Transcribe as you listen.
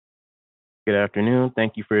Good afternoon.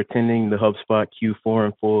 Thank you for attending the HubSpot Q4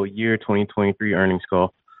 and full year 2023 earnings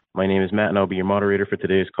call. My name is Matt, and I'll be your moderator for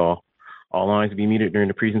today's call. All lines will be muted during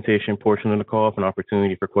the presentation portion of the call with an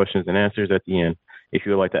opportunity for questions and answers at the end. If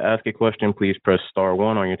you would like to ask a question, please press star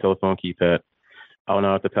one on your telephone keypad. I'll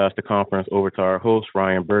now have to pass the conference over to our host,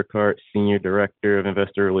 Ryan Burkhart, Senior Director of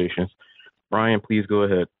Investor Relations. Ryan, please go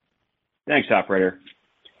ahead. Thanks, operator.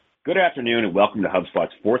 Good afternoon and welcome to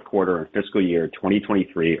HubSpot's fourth quarter and fiscal year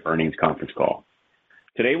 2023 earnings conference call.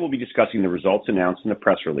 Today we'll be discussing the results announced in the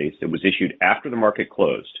press release that was issued after the market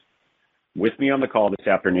closed. With me on the call this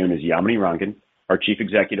afternoon is Yamini Rangan, our Chief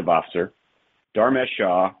Executive Officer, Dharmesh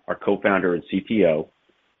Shah, our co-founder and CTO,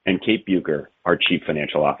 and Kate Bueker, our Chief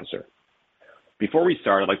Financial Officer. Before we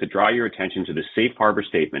start, I'd like to draw your attention to the safe harbor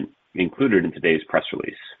statement included in today's press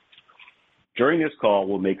release. During this call,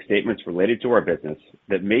 we'll make statements related to our business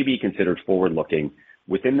that may be considered forward-looking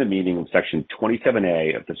within the meaning of Section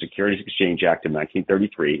 27A of the Securities Exchange Act of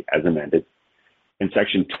 1933, as amended, and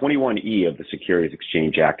Section 21E of the Securities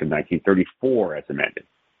Exchange Act of 1934, as amended.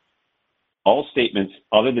 All statements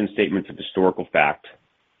other than statements of historical fact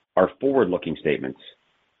are forward-looking statements,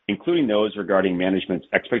 including those regarding management's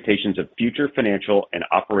expectations of future financial and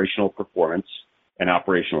operational performance and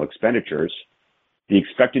operational expenditures, the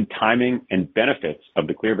expected timing and benefits of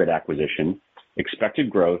the Clearbit acquisition, expected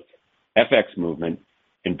growth, FX movement,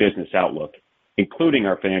 and business outlook, including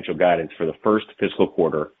our financial guidance for the first fiscal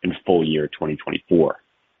quarter and full year 2024.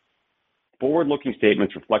 Forward-looking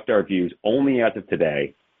statements reflect our views only as of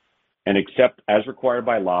today, and except as required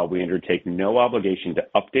by law, we undertake no obligation to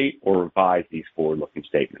update or revise these forward-looking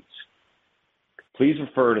statements. Please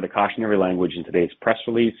refer to the cautionary language in today's press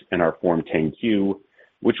release and our Form 10-Q,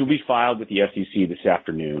 which will be filed with the SEC this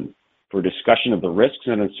afternoon for a discussion of the risks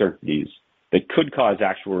and uncertainties that could cause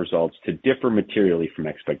actual results to differ materially from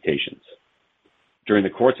expectations. During the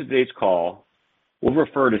course of today's call, we'll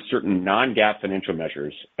refer to certain non-GAAP financial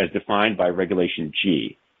measures as defined by Regulation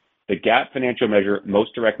G. The GAAP financial measure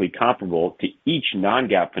most directly comparable to each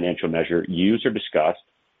non-GAAP financial measure used or discussed,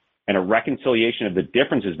 and a reconciliation of the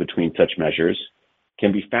differences between such measures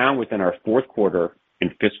can be found within our fourth quarter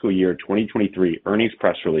and fiscal year 2023 earnings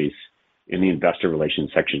press release in the investor relations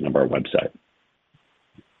section of our website.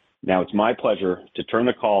 Now it's my pleasure to turn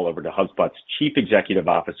the call over to HubSpot's Chief Executive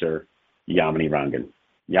Officer, Yamini Rangan.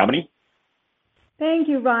 Yamini? Thank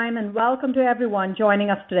you, Ryan, and welcome to everyone joining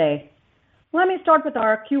us today. Let me start with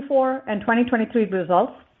our Q4 and 2023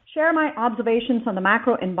 results, share my observations on the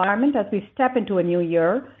macro environment as we step into a new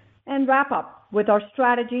year, and wrap up with our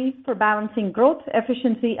strategy for balancing growth,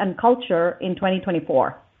 efficiency, and culture in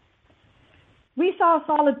 2024. We saw a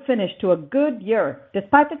solid finish to a good year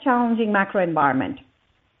despite the challenging macro environment.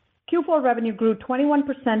 Q4 revenue grew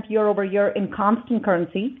 21% year over year in constant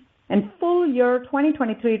currency, and full year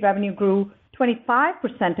 2023 revenue grew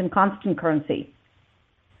 25% in constant currency.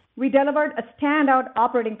 We delivered a standout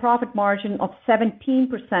operating profit margin of 17%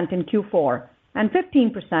 in Q4 and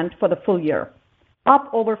 15% for the full year, up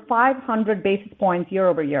over 500 basis points year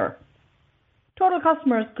over year. Total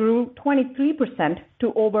customers grew 23%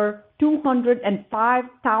 to over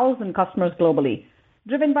 205,000 customers globally,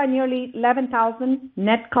 driven by nearly 11,000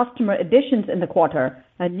 net customer additions in the quarter,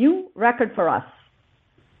 a new record for us.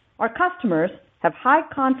 Our customers have high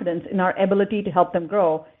confidence in our ability to help them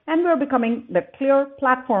grow, and we're becoming the clear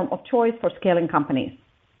platform of choice for scaling companies.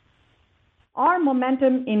 Our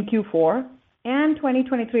momentum in Q4 and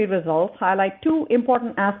 2023 results highlight two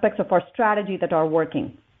important aspects of our strategy that are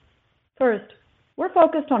working. First, we're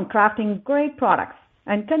focused on crafting great products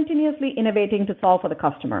and continuously innovating to solve for the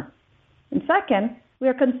customer. And second, we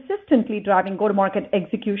are consistently driving go-to-market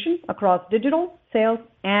execution across digital, sales,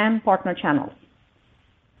 and partner channels.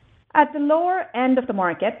 At the lower end of the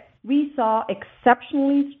market, we saw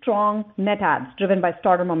exceptionally strong net adds driven by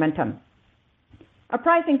starter momentum. Our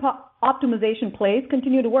pricing optimization plays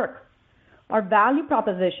continue to work. Our value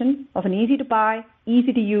proposition of an easy-to-buy,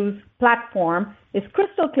 easy-to-use platform is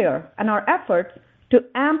crystal clear, and our efforts to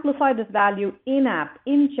amplify this value in-app,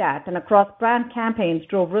 in-chat, and across brand campaigns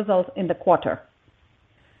drove results in the quarter.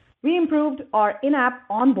 We improved our in-app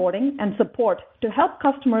onboarding and support to help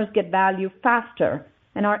customers get value faster,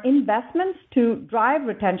 and our investments to drive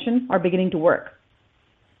retention are beginning to work.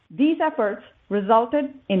 These efforts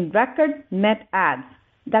resulted in record net adds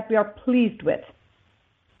that we are pleased with.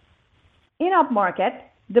 In upmarket,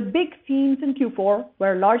 the big themes in Q4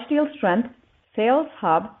 were large deal strength, Sales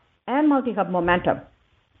Hub, and multi-hub momentum.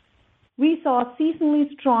 We saw a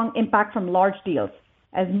seasonally strong impact from large deals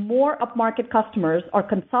as more upmarket customers are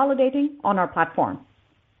consolidating on our platform.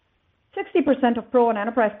 60% of Pro and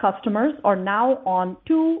Enterprise customers are now on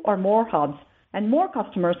 2 or more hubs, and more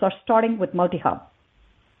customers are starting with multi-hub.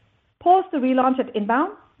 Post the relaunch at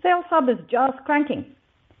Inbound, Sales Hub is just cranking.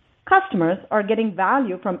 Customers are getting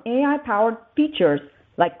value from AI-powered features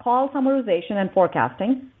like call summarization and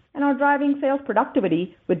forecasting, and are driving sales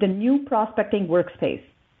productivity with the new prospecting workspace.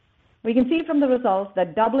 We can see from the results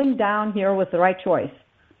that doubling down here was the right choice.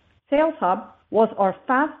 Sales Hub was our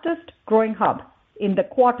fastest growing hub in the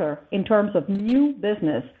quarter in terms of new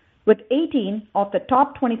business, with 18 of the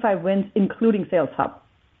top 25 wins including Sales Hub.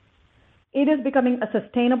 It is becoming a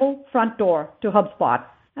sustainable front door to HubSpot,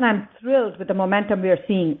 and I'm thrilled with the momentum we are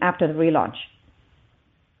seeing after the relaunch.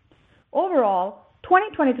 Overall,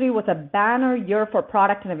 2023 was a banner year for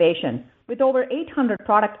product innovation, with over 800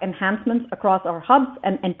 product enhancements across our hubs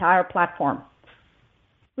and entire platform.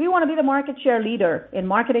 We want to be the market share leader in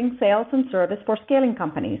marketing, sales, and service for scaling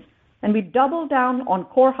companies, and we double down on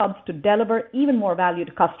core hubs to deliver even more value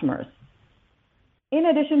to customers. In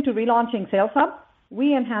addition to relaunching Sales Hub,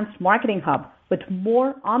 we enhanced Marketing Hub with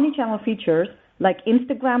more omnichannel features like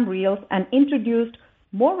Instagram Reels and introduced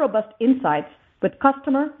more robust insights with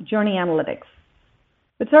customer journey analytics.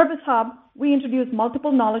 With Service Hub, we introduced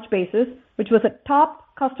multiple knowledge bases, which was a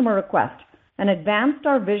top customer request, and advanced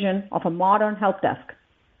our vision of a modern help desk.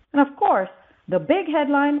 And of course, the big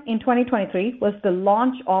headline in 2023 was the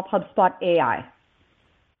launch of HubSpot AI.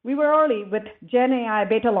 We were early with Gen AI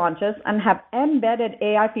beta launches and have embedded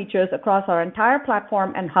AI features across our entire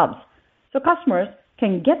platform and hubs, so customers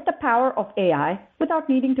can get the power of AI without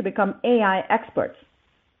needing to become AI experts.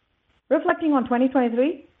 Reflecting on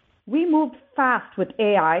 2023, we moved fast with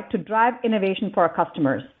AI to drive innovation for our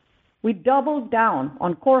customers. We doubled down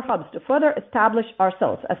on core hubs to further establish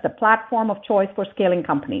ourselves as the platform of choice for scaling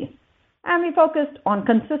companies, and we focused on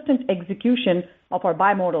consistent execution of our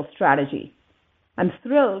bimodal strategy. I'm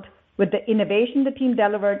thrilled with the innovation the team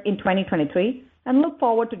delivered in 2023 and look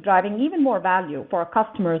forward to driving even more value for our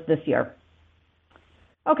customers this year.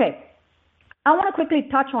 Okay, I want to quickly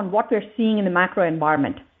touch on what we're seeing in the macro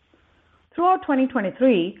environment. Throughout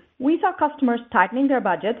 2023, we saw customers tightening their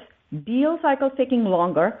budgets, deal cycles taking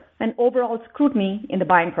longer, and overall scrutiny in the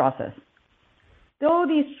buying process. Though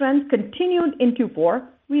these trends continued in Q4,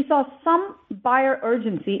 we saw some buyer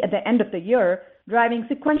urgency at the end of the year, driving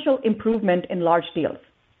sequential improvement in large deals.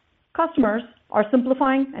 Customers are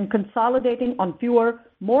simplifying and consolidating on fewer,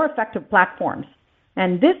 more effective platforms,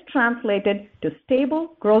 and this translated to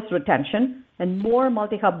stable gross retention and more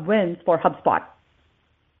multi-hub wins for HubSpot.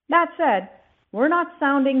 That said, we're not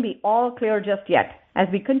sounding the all clear just yet, as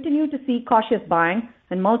we continue to see cautious buying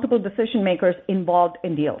and multiple decision makers involved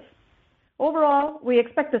in deals. Overall, we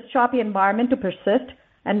expect this choppy environment to persist,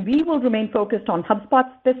 and we will remain focused on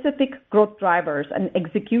HubSpot-specific growth drivers and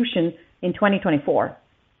execution in 2024.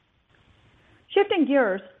 Shifting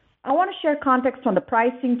gears, I want to share context on the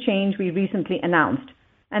pricing change we recently announced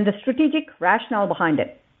and the strategic rationale behind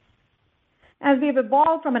it. As we have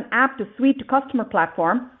evolved from an app to suite to customer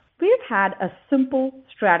platform, we have had a simple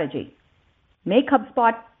strategy: make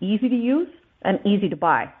HubSpot easy to use and easy to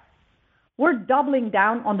buy. We're doubling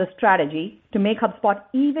down on the strategy to make HubSpot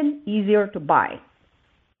even easier to buy.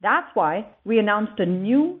 That's why we announced a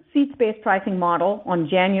new seats-based pricing model on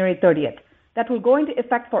January 30th that will go into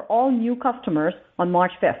effect for all new customers on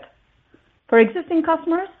March 5th. For existing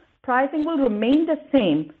customers, pricing will remain the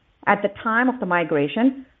same at the time of the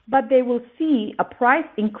migration, but they will see a price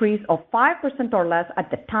increase of 5% or less at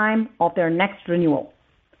the time of their next renewal.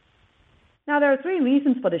 Now, there are 3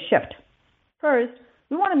 reasons for the shift. First,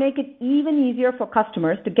 we want to make it even easier for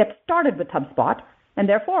customers to get started with HubSpot, and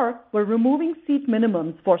therefore, we're removing seat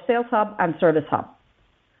minimums for Sales Hub and Service Hub.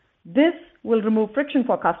 This will remove friction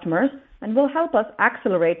for customers and will help us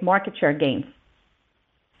accelerate market share gains.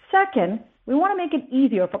 Second, we want to make it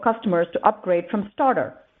easier for customers to upgrade from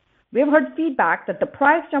Starter. We have heard feedback that the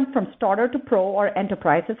price jump from Starter to Pro or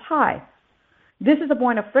Enterprise is high. This is a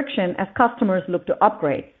point of friction as customers look to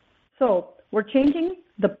upgrade. So we're changing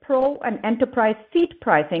the Pro and Enterprise seat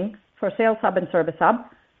pricing for Sales Hub and Service Hub,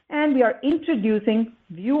 and we are introducing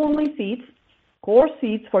view-only seats, core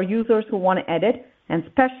seats for users who want to edit, and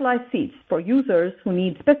specialized seats for users who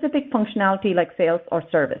need specific functionality like sales or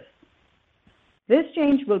service. This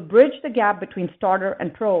change will bridge the gap between Starter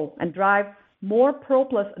and Pro and drive more Pro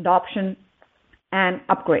Plus adoption and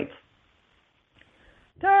upgrades.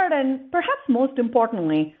 Third, and perhaps most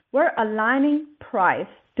importantly, we're aligning price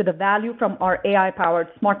to the value from our AI-powered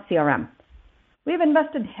Smart CRM. We've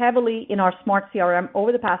invested heavily in our Smart CRM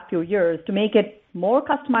over the past few years to make it more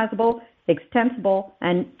customizable, extensible,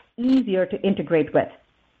 and easier to integrate with.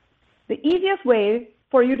 The easiest way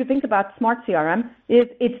for you to think about Smart CRM is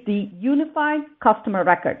it's the unified customer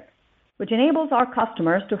record. which enables our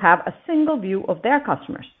customers to have a single view of their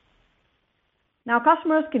customers. Now,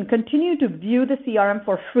 customers can continue to view the CRM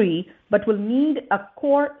for free, but will need a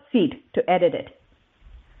core seat to edit it.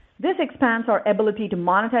 This expands our ability to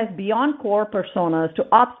monetize beyond core personas to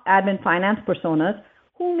ops, admin, finance personas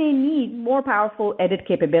who may need more powerful edit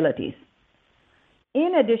capabilities.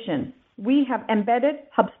 In addition, we have embedded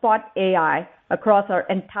HubSpot AI across our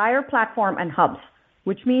entire platform and hubs,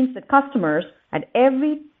 which means that customers at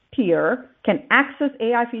every tier can access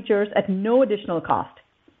AI features at no additional cost.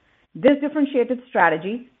 This differentiated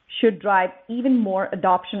strategy should drive even more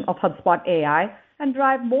adoption of HubSpot AI and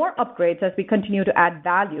drive more upgrades as we continue to add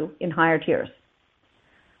value in higher tiers.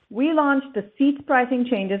 We launched the seats pricing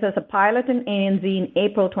changes as a pilot in ANZ in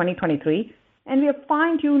April 2023, and we have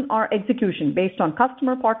fine-tuned our execution based on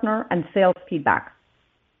customer, partner, and sales feedback.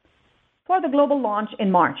 For the global launch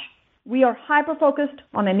in March, we are hyper-focused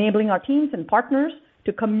on enabling our teams and partners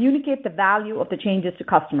to communicate the value of the changes to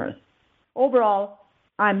customers. Overall,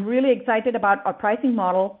 I'm really excited about our pricing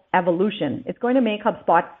model evolution. It's going to make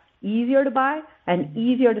HubSpot easier to buy and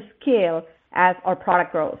easier to scale as our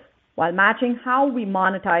product grows, while matching how we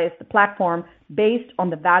monetize the platform based on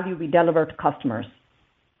the value we deliver to customers.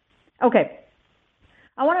 Okay,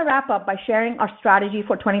 I want to wrap up by sharing our strategy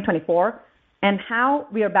for 2024 and how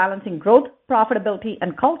we are balancing growth, profitability,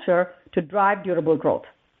 and culture to drive durable growth.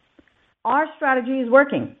 Our strategy is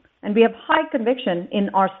working, and we have high conviction in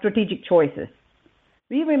our strategic choices.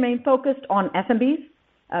 We remain focused on SMBs,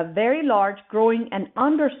 a very large, growing, and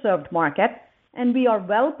underserved market, and we are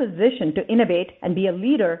well positioned to innovate and be a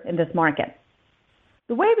leader in this market.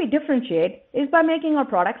 The way we differentiate is by making our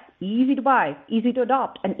products easy to buy, easy to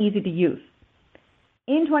adopt, and easy to use.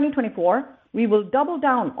 In 2024, we will double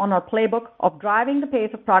down on our playbook of driving the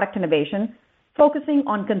pace of product innovation, focusing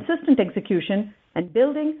on consistent execution, and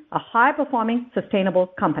building a high-performing, sustainable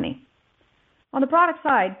company. On the product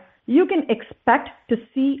side, you can expect to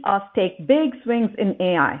see us take big swings in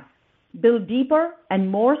AI, build deeper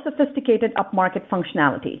and more sophisticated upmarket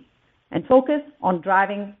functionality, and focus on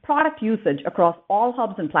driving product usage across all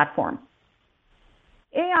hubs and platforms.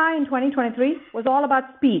 AI in 2023 was all about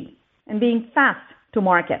speed and being fast to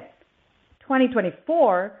market.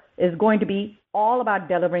 2024 is going to be all about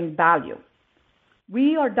delivering value.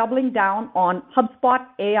 We are doubling down on HubSpot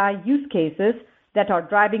AI use cases that are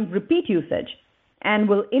driving repeat usage and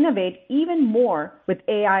will innovate even more with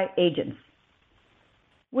AI agents.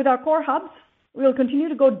 With our core hubs, we will continue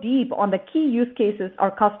to go deep on the key use cases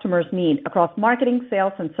our customers need across marketing,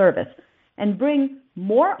 sales, and service, and bring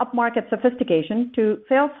more upmarket sophistication to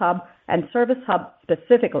Sales Hub and Service Hub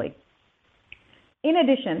specifically. In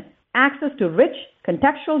addition, access to rich,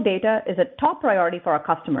 contextual data is a top priority for our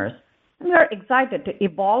customers, and we are excited to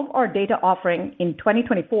evolve our data offering in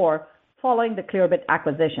 2024 following the Clearbit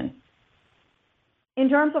acquisition. In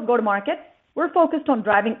terms of go-to-market, we're focused on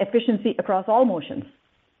driving efficiency across all motions.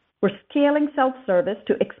 We're scaling self-service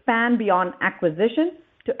to expand beyond acquisition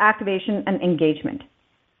to activation and engagement.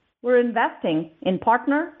 We're investing in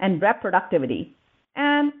partner and rep productivity,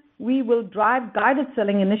 and we will drive guided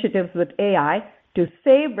selling initiatives with AI to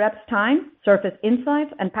save reps time, surface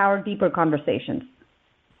insights, and power deeper conversations.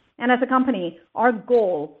 And as a company, our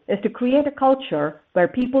goal is to create a culture where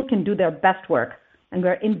people can do their best work, and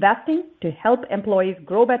we're investing to help employees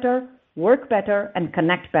grow better, work better, and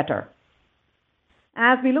connect better.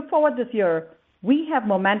 As we look forward this year, we have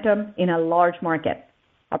momentum in a large market.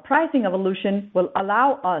 Our pricing evolution will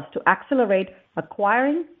allow us to accelerate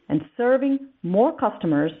acquiring and serving more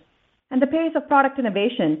customers, and the pace of product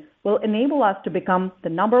innovation will enable us to become the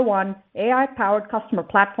 #1 AI-powered customer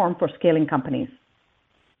platform for scaling companies.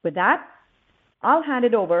 With that, I'll hand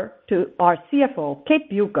it over to our CFO, Kate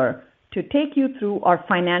Bueker, to take you through our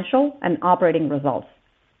financial and operating results.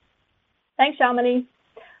 Thanks, Yamini.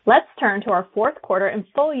 Let's turn to our fourth quarter and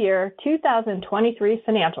full year 2023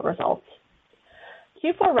 financial results.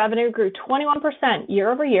 Q4 revenue grew 21%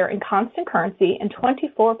 year over year in constant currency and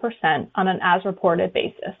 24% on an as-reported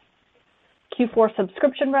basis. Q4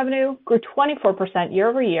 subscription revenue grew 24% year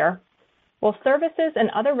over year, while services and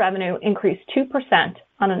other revenue increased 2%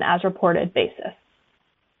 on an as-reported basis.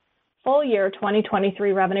 Full year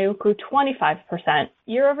 2023 revenue grew 25%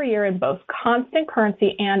 year over year in both constant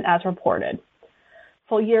currency and as reported.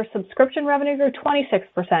 Full year subscription revenue grew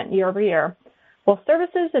 26% year over year, while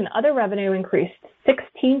services and other revenue increased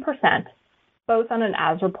 16%, both on an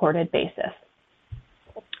as-reported basis.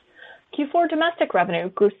 Q4 domestic revenue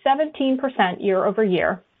grew 17% year over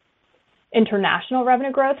year. International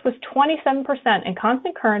revenue growth was 27% in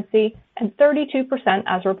constant currency and 32%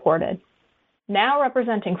 as reported, now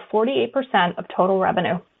representing 48% of total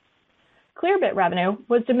revenue. Clearbit revenue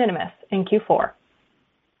was de minimis in Q4.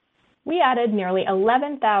 We added nearly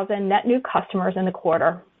 11,000 net new customers in the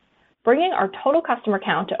quarter, bringing our total customer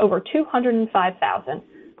count to over 205,000,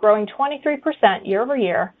 growing 23% year over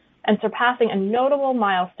year and surpassing a notable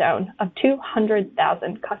milestone of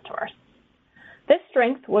 200,000 customers. This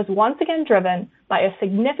strength was once again driven by a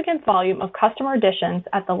significant volume of customer additions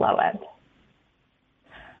at the low end.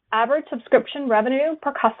 Average subscription revenue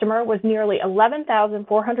per customer was nearly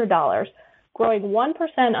 $11,400, growing 1%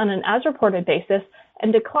 on an as-reported basis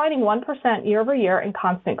and declining 1% year over year in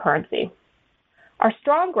constant currency. Our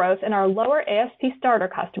strong growth in our lower ASP starter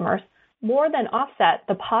customers more than offset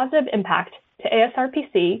the positive impact to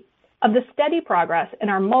ASRPC of the steady progress in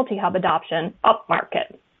our multi-hub adoption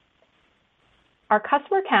upmarket. Our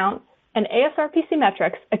customer count and ASRPC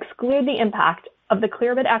metrics exclude the impact of the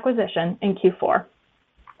Clearbit acquisition in Q4.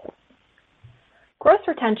 Gross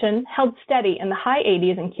retention held steady in the high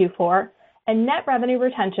 80s in Q4, and net revenue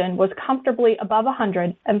retention was comfortably above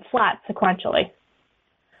 100 and flat sequentially.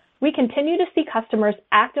 We continue to see customers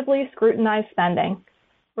actively scrutinize spending,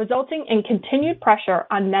 resulting in continued pressure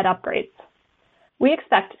on net upgrades. We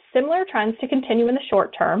expect similar trends to continue in the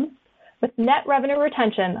short term, with net revenue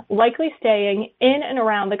retention likely staying in and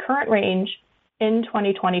around the current range in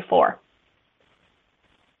 2024.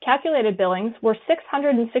 Calculated billings were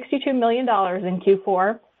 $662 million in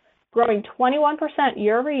Q4, growing 21%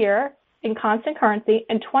 year over year in constant currency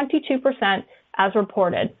and 22% as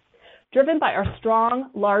reported, driven by our strong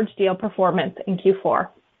large deal performance in Q4.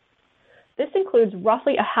 This includes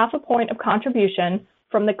roughly a half a point of contribution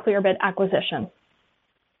from the Clearbit acquisition.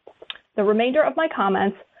 The remainder of my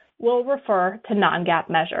comments will refer to non-GAAP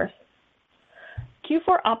measures.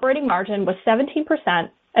 Q4 operating margin was 17%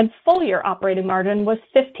 and full-year operating margin was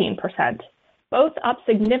 15%, both up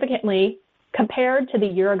significantly compared to the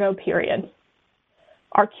year-ago period.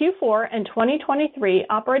 Our Q4 and 2023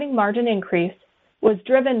 operating margin increase was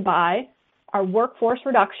driven by our workforce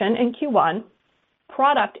reduction in Q1,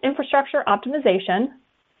 product infrastructure optimization,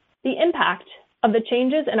 the impact of the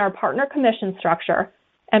changes in our partner commission structure,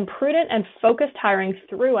 and prudent and focused hiring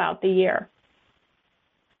throughout the year.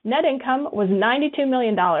 Net income was $92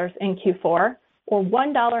 million in Q4, or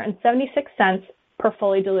 $1.76 per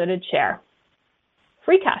fully diluted share.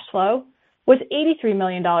 Free cash flow was $83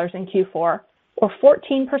 million in Q4, or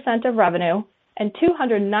 14% of revenue, and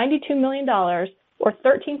 $292 million, or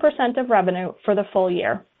 13% of revenue for the full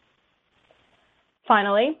year.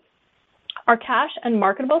 Finally, our cash and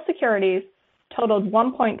marketable securities totaled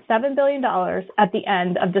 $1.7 billion at the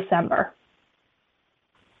end of December.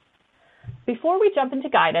 Before we jump into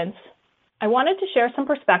guidance, I wanted to share some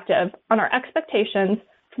perspective on our expectations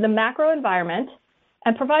for the macro environment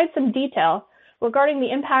and provide some detail regarding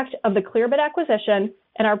the impact of the Clearbit acquisition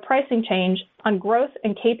and our pricing change on growth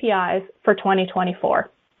and KPIs for 2024.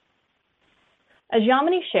 As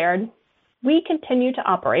Yamini shared, we continue to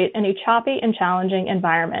operate in a choppy and challenging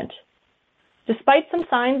environment. Despite some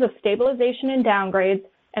signs of stabilization in downgrades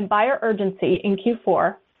and buyer urgency in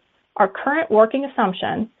Q4, our current working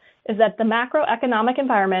assumption is that the macroeconomic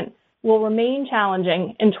environment will remain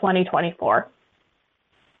challenging in 2024.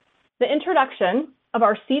 The introduction of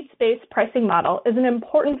our seats-based pricing model is an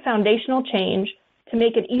important foundational change to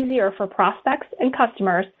make it easier for prospects and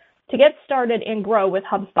customers to get started and grow with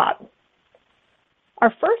HubSpot.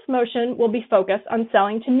 Our first motion will be focused on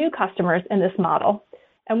selling to new customers in this model,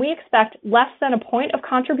 and we expect less than a point of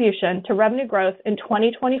contribution to revenue growth in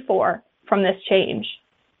 2024 from this change.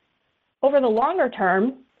 Over the longer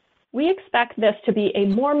term, we expect this to be a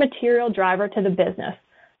more material driver to the business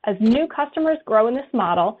as new customers grow in this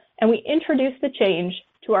model and we introduce the change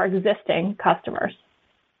to our existing customers.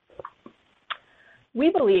 We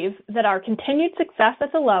believe that our continued success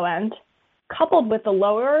at the low end, coupled with the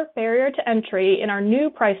lower barrier to entry in our new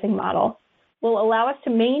pricing model, will allow us to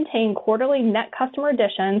maintain quarterly net customer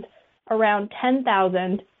additions around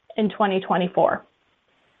 10,000 in 2024.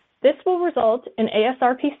 This will result in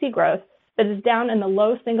ASRPC growth that is down in the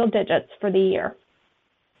low single digits for the year.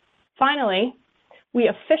 Finally, we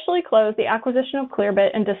officially closed the acquisition of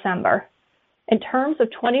Clearbit in December. In terms of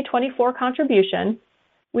 2024 contribution,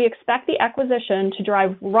 we expect the acquisition to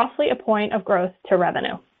drive roughly a point of growth to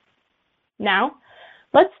revenue. Now,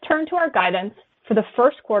 let's turn to our guidance for the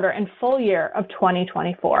first quarter and full year of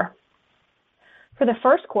 2024. For the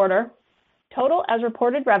first quarter, total as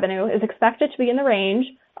reported revenue is expected to be in the range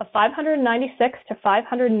of $596 to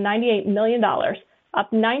 $598 million,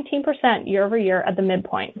 up 19% year over year at the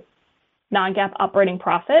midpoint. Non-GAAP operating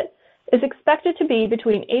profit is expected to be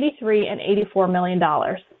between $83 and $84 million.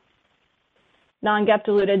 Non-GAAP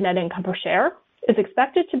diluted net income per share is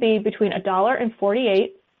expected to be between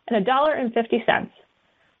 $1.48 and $1.50.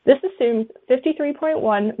 This assumes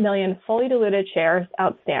 53.1 million fully diluted shares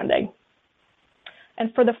outstanding.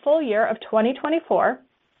 And for the full year of 2024,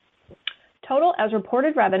 total as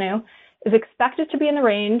reported revenue is expected to be in the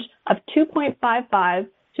range of $2.55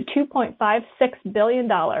 to $2.56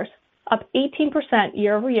 billion, up 18%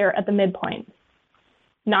 year over year at the midpoint.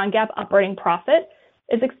 Non-GAAP operating profit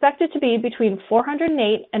is expected to be between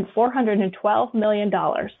 $408 and $412 million.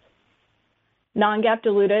 Non-GAAP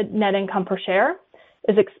diluted net income per share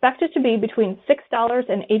is expected to be between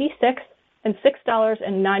 $6.86 and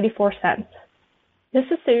 $6.94. This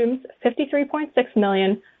assumes 53.6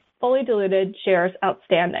 million fully diluted shares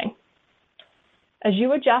outstanding. As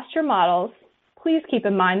you adjust your models, please keep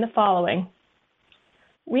in mind the following.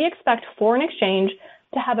 We expect foreign exchange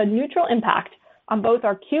to have a neutral impact on both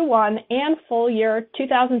our Q1 and full year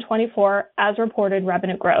 2024 as reported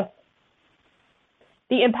revenue growth.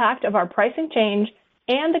 The impact of our pricing change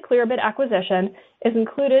and the Clearbit acquisition is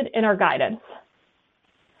included in our guidance.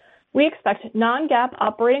 We expect non-GAAP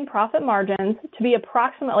operating profit margins to be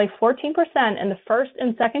approximately 14% in the first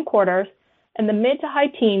and second quarters and the mid to high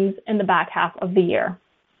teens in the back half of the year.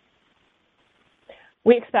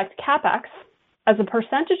 We expect CapEx as a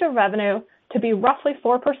percentage of revenue to be roughly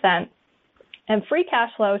 4% and free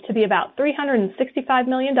cash flow to be about $365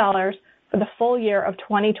 million for the full year of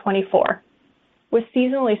 2024, with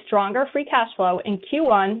seasonally stronger free cash flow in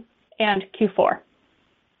Q1 and Q4.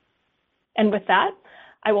 And with that,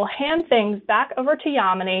 I will hand things back over to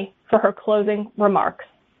Yamini for her closing remarks.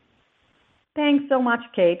 Thanks so much,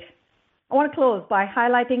 Kate. I want to close by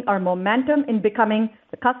highlighting our momentum in becoming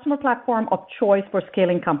the customer platform of choice for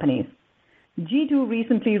scaling companies. G2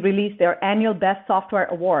 recently released their annual Best Software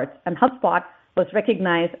Awards, and HubSpot was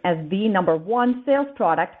recognized as the #1 sales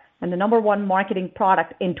product and the #1 marketing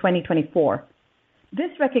product in 2024.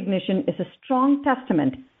 This recognition is a strong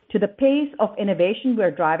testament to the pace of innovation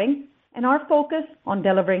we're driving and our focus on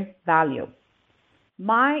delivering value.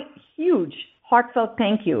 My huge heartfelt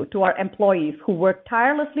thank you to our employees who work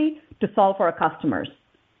tirelessly to solve for our customers.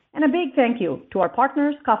 And a big thank you to our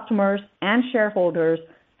partners, customers, and shareholders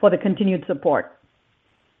for the continued support.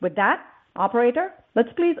 With that, operator,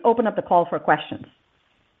 let's please open up the call for questions.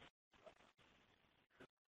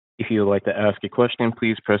 If you would like to ask a question,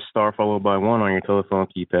 please press star followed by 1 on your telephone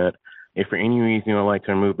keypad. If for any reason you would like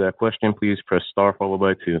to remove that question, please press star followed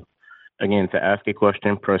by 2. Again, to ask a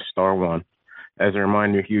question, press star 1. As a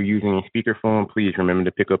reminder, if you're using a speakerphone, please remember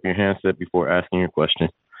to pick up your handset before asking your question.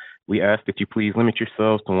 We ask that you please limit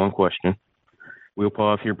yourselves to one question. We'll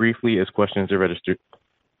pause here briefly as questions are registered.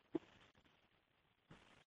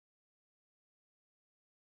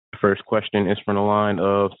 The first question is from the line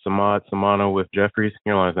of Samad Samana with Jefferies.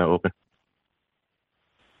 Your line is now open.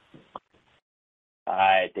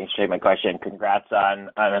 Hi, thanks for taking my question. Congrats on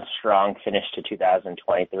a strong finish to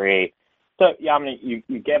 2023. So, Yamini,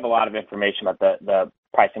 you gave a lot of information about the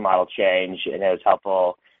pricing model change, and it was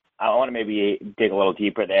helpful. I want to maybe dig a little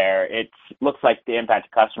deeper there. It looks like the impact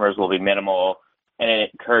to customers will be minimal, and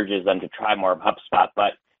it encourages them to try more of HubSpot.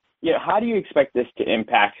 But how do you expect this to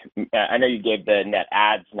impact? I know you gave the net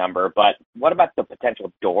adds number, but what about the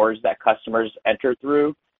potential doors that customers enter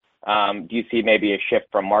through? Do you see maybe a shift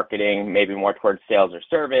from marketing, maybe more towards sales or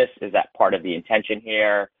service? Is that part of the intention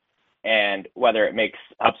here? And whether it makes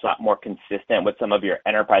HubSpot more consistent with some of your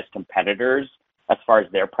enterprise competitors as far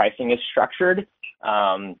as their pricing is structured,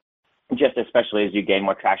 just especially as you gain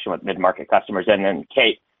more traction with mid-market customers. And then,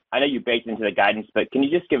 Kate, I know you baked into the guidance, but can you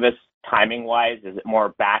just give us timing-wise? Is it more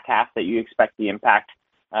back half that you expect the impact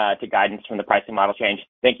to guidance from the pricing model change?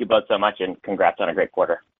 Thank you both so much, and congrats on a great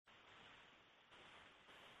quarter.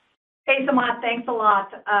 Hey, Samad, thanks a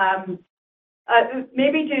lot.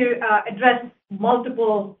 Maybe to address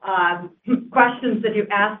multiple questions that you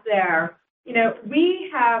asked there, we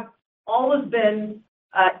have always been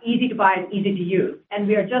easy to buy and easy to use, and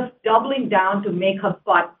we are just doubling down to make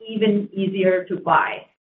HubSpot even easier to buy.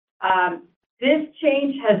 This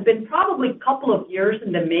change has been probably a couple of years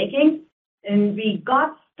in the making, and we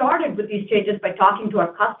got started with these changes by talking to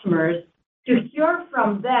our customers to hear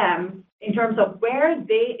from them in terms of where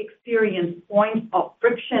they experience points of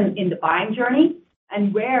friction in the buying journey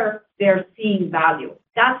and where they're seeing value.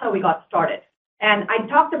 That's how we got started. And I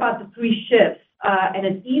talked about the 3 shifts, and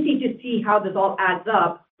it's easy to see how this all adds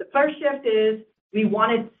up. The first shift is we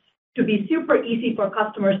wanted to be super easy for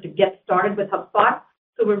customers to get started with HubSpot,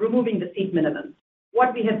 so we're removing the seat minimums.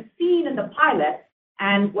 What we have seen in the pilot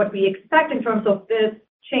and what we expect in terms of this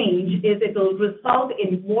change is it will result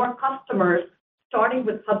in more customers starting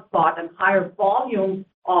with HubSpot and higher volume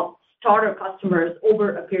of starter customers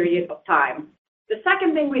over a period of time. The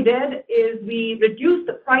second thing we did is we reduced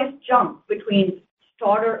the price jump between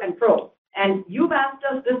Starter and Pro. And you've asked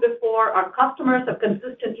us this before. Our customers have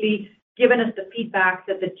consistently given us the feedback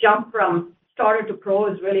that the jump from Starter to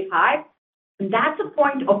Pro is really high. And that's a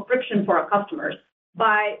point of friction for our customers.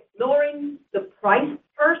 By lowering the price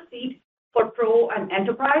per seat for Pro and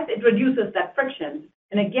Enterprise, it reduces that friction.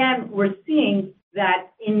 And again, we're seeing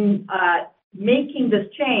that in making this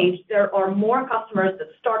change, there are more customers that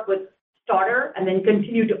start with Starter and then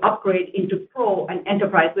continue to upgrade into Pro and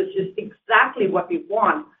Enterprise, which is exactly what we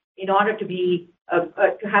want in order to be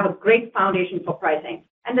to have a great foundation for pricing.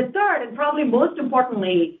 And the third, and probably most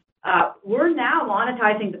importantly, we're now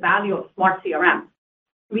monetizing the value of Smart CRM.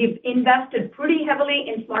 We've invested pretty heavily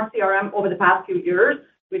in Smart CRM over the past few years.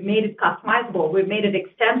 We've made it customizable. We've made it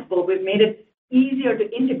extensible. We've made it easier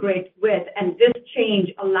to integrate with, and this change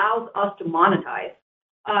allows us to monetize.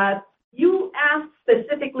 You asked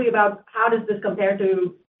specifically about how does this compare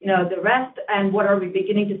to the rest and what are we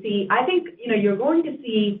beginning to see. I think you're going to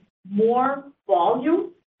see more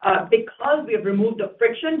volume because we have removed the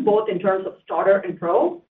friction both in terms of Starter and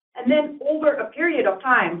Pro. And then over a period of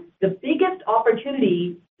time, the biggest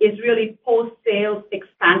opportunity is really post-sales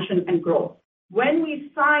expansion and growth. When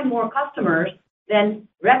we sign more customers, then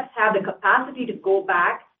reps have the capacity to go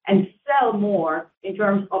back and sell more in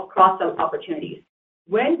terms of cross-sell opportunities.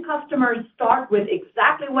 When customers start with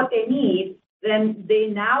exactly what they need, then they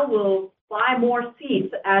now will buy more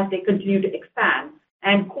seats as they continue to expand.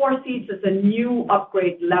 And core seats is a new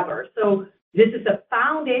upgrade lever. So this is a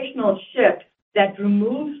foundational shift that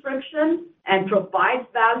removes friction and provides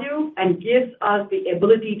value and gives us the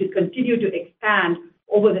ability to continue to expand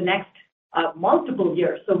over the next multiple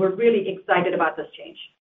years. So we're really excited about this change.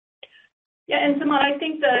 Yeah, and Samad, I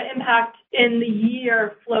think the impact in the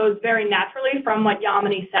year flows very naturally from what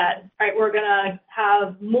Yamini said, right? We're going to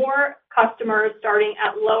have more customers starting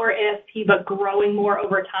at lower ASP but growing more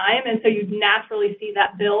over time, and so you'd naturally see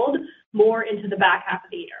that build more into the back half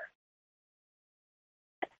of the year.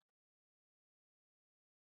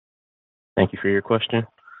 Thank you for your question.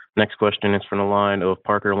 Next question is from the line of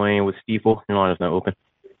Parker Lane with Stifel. Your line is now open.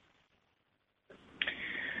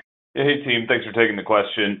 Hey, team. Thanks for taking the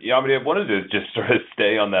question. Yamini, I wanted to just sort of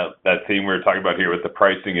stay on that theme we were talking about here with the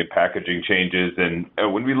pricing and packaging changes. And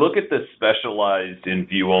when we look at the specialized and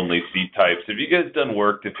view-only seat types, have you guys done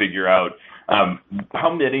work to figure out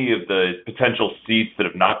how many of the potential seats that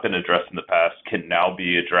have not been addressed in the past can now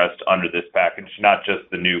be addressed under this package, not just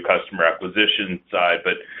the new customer acquisition side,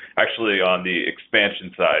 but actually on the expansion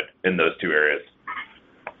side in those two areas?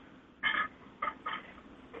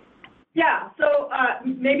 Yeah, so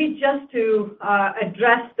maybe just to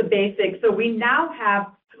address the basics. So we now have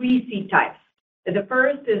 3 seat types. The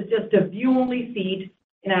first is just a view-only seat.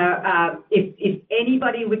 If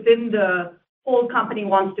anybody within the whole company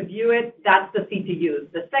wants to view it, that's the seat to use.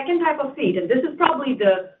 The second type of seat, and this is probably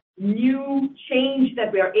the new change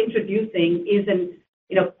that we are introducing, is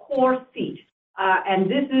a core seat.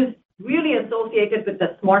 And this is really associated with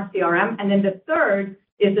the Smart CRM. And then the third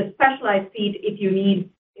is a specialized seat if you need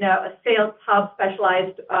a Sales Hub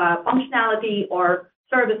specialized functionality or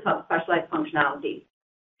Service Hub specialized functionality.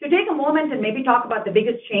 To take a moment and maybe talk about the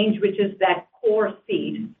biggest change, which is that core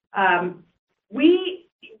seat. We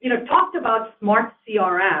talked about Smart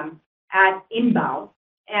CRM at Inbound,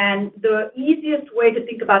 and the easiest way to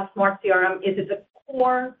think about Smart CRM is it's a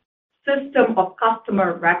core system of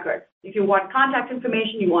customer records. If you want contact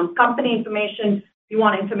information, you want company information, you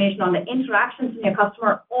want information on the interactions in your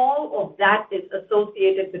customer, all of that is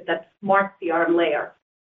associated with that Smart CRM layer.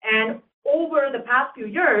 And over the past few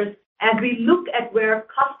years, as we look at where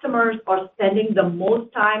customers are spending the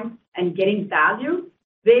most time and getting value,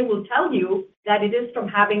 they will tell you that it is from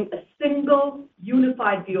having a single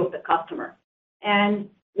unified view of the customer. And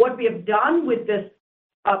what we have done with this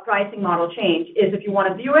pricing model change is if you want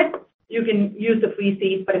to view it, you can use the free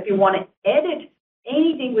seat, but if you want to edit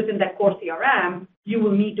anything within that core CRM, you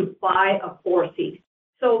will need to buy a core seat.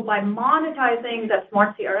 So by monetizing that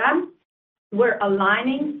Smart CRM, we're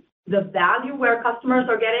aligning the value where customers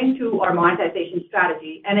are getting to our monetization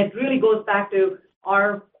strategy. And it really goes back to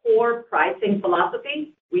our core pricing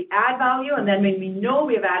philosophy. We add value, and then when we know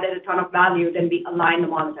we have added a ton of value, then we align the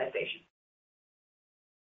monetization.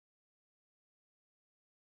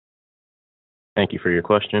 Thank you for your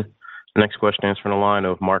question. The next question is from the line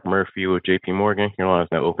of Mark Murphy with JP Morgan. Your line is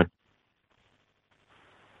now open.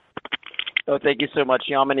 Oh, thank you so much,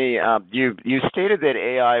 Yamini. You stated that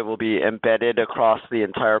AI will be embedded across the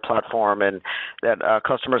entire platform and that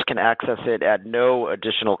customers can access it at no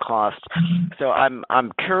additional cost. So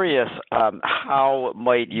I'm curious, how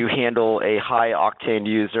might you handle a high octane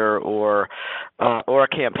user or a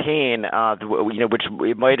campaign, which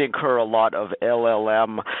it might incur a lot of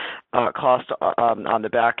LLM cost on the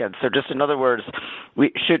back end. So just in other words,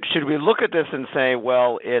 should we look at this and say,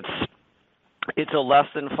 well, it's a less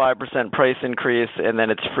than 5% price increase, and then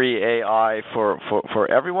it's free AI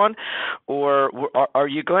for everyone? Or are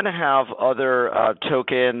you going to have other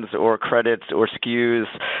tokens or credits or SKUs,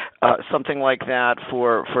 something like that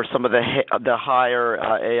for some of the higher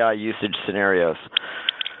AI usage scenarios?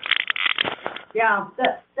 Yeah,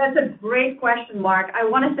 that's a great question, Mark. I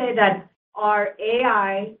want to say that our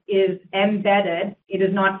AI is embedded. It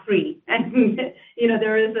is not free. And,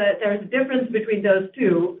 there's a difference between those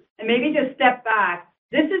two. And maybe just step back,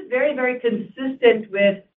 this is very, very consistent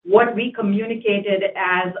with what we communicated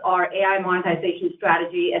as our AI monetization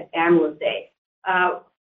strategy at Analyst Day.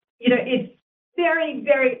 It's very,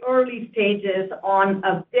 very early stages on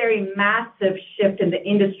a very massive shift in the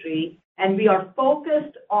industry, and we are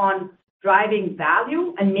focused on driving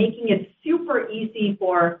value and making it super easy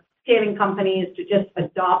for scaling companies to just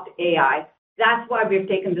adopt AI. That's why we've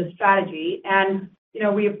taken this strategy. And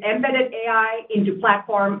we've embedded AI into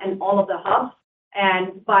platform and all of the hubs.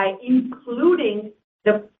 And by including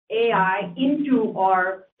the AI into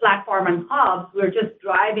our platform and hubs, we're just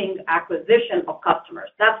driving acquisition of customers.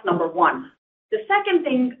 That's number one. The second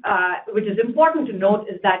thing, which is important to note,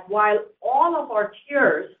 is that while all of our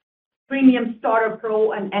tiers, Premium, Starter,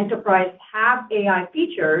 Pro, and Enterprise, have AI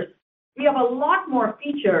features, we have a lot more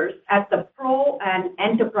features at the Pro and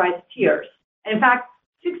Enterprise tiers. And in fact,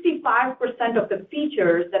 65% of the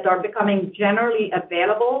features that are becoming generally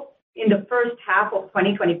available in the first half of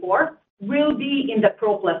 2024 will be in the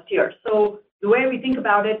Pro Plus tier. So the way we think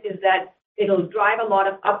about it is that it'll drive a lot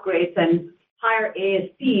of upgrades and higher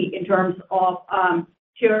ASP in terms of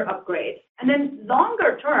tier upgrades. And then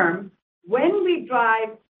longer term, when we drive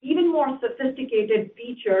even more sophisticated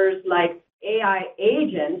features like AI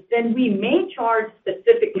agents, then we may charge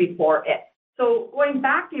specifically for it. So going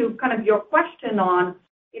back to kind of your question on,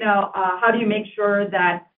 how do you make sure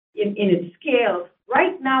that in its scale,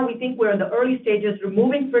 right now we think we're in the early stages,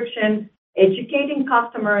 removing friction, educating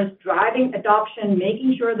customers, driving adoption,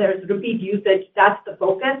 making sure there's repeat usage. That's the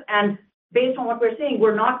focus. And based on what we're seeing,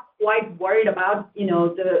 we're not quite worried about,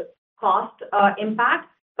 the cost impact.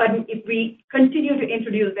 But if we continue to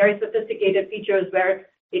introduce very sophisticated features where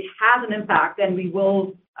it has an impact, then we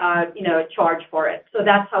will, charge for it. So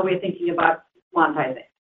that's how we're thinking about monetizing.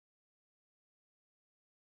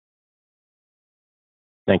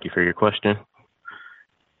 Thank you for your question.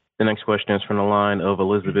 The next question is from the line of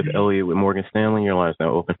Elizabeth Elliott with Morgan Stanley. Your line is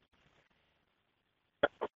now open.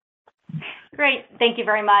 Great. Thank you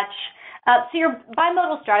very much. So your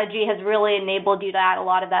bimodal strategy has really enabled you to add a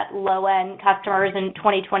lot of that low-end customers in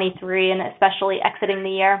 2023 and especially exiting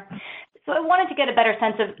the year. So I wanted to get a better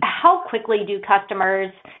sense of how quickly do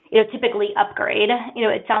customers, typically upgrade.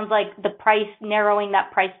 It sounds like the price, narrowing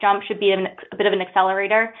that price jump should be a bit of an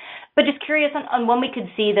accelerator. But just curious on when we could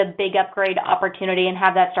see the big upgrade opportunity and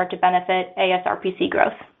have that start to benefit ASRPC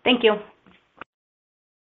growth. Thank you.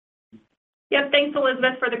 Yep, thanks,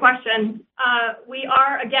 Elizabeth, for the question. We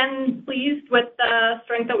are, again, pleased with the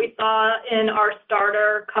strength that we saw in our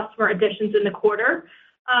starter customer additions in the quarter.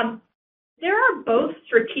 There are both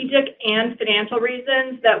strategic and financial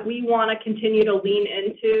reasons that we want to continue to lean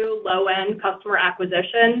into low-end customer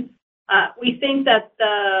acquisition. We think that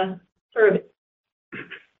the sort of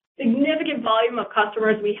significant volume of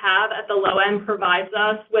customers we have at the low end provides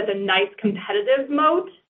us with a nice competitive moat.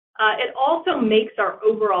 It also makes our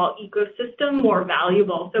overall ecosystem more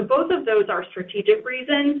valuable. So both of those are strategic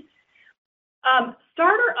reasons.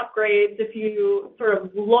 Starter upgrades, if you sort of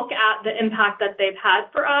look at the impact that they've had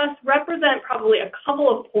for us, represent probably a couple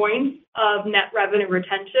of points of net revenue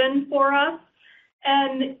retention for us.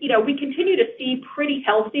 And, we continue to see pretty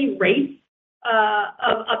healthy rates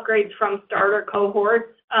of upgrades from starter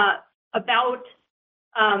cohorts. About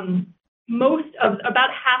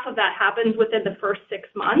half of that happens within the first 6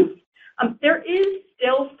 months. There is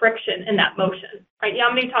still friction in that motion, right?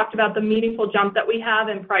 Yamini talked about the meaningful jump that we have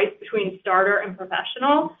in price between starter and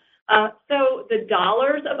professional. So the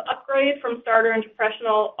dollars of upgrade from starter and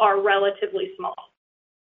professional are relatively small.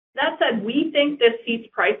 That said, we think this seats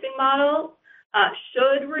pricing model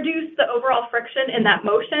should reduce the overall friction in that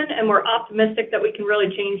motion, and we're optimistic that we can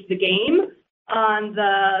really change the game on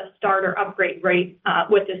the starter upgrade rate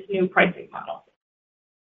with this new pricing model.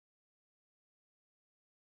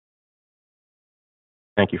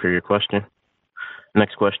 Thank you for your question.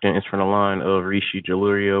 Next question is from the line of Rishi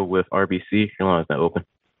Jaluria with RBC. Your line is now open.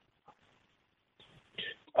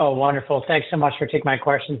 Oh, wonderful. Thanks so much for taking my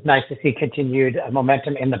questions. Nice to see continued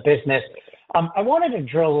momentum in the business. I wanted to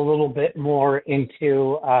drill a little bit more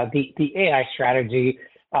into the AI strategy.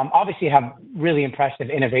 Obviously, you have really impressive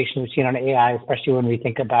innovation we've seen on AI, especially when we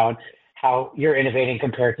think about how you're innovating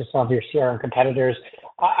compared to some of your CRM competitors.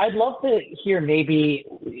 I'd love to hear maybe,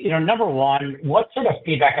 number one, what sort of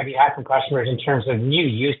feedback have you had from customers in terms of new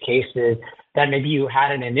use cases that maybe you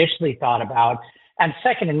hadn't initially thought about? And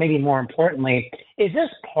second, and maybe more importantly, has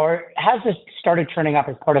this started turning up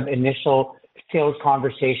as part of initial sales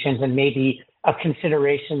conversations and maybe a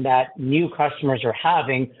consideration that new customers are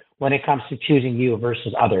having when it comes to choosing you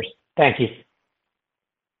versus others? Thank you.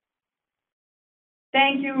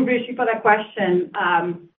 Thank you, Rishi, for that question.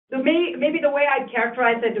 So maybe the way I'd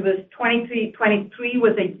characterize it was 23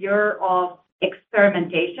 was a year of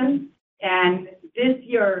experimentation, and this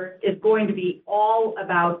year is going to be all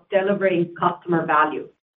about delivering customer value.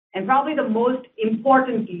 And probably the most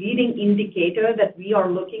important leading indicator that we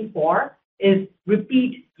are looking for is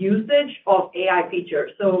repeat usage of AI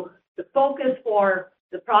features. So the focus for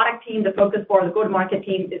the product team, the focus for the go-to-market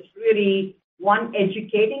team is really, one,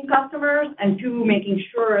 educating customers, and two, making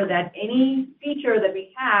sure that any feature that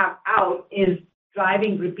we have out is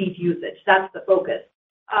driving repeat usage. That's the focus.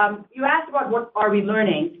 You asked about what are we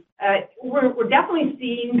learning. We're definitely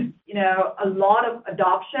seeing, a lot of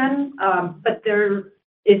adoption, but there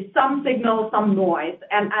is some signal, some noise.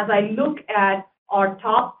 And as I look at our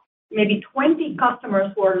top maybe 20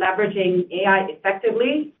 customers who are leveraging AI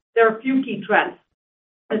effectively, there are a few key trends.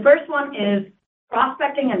 The first one is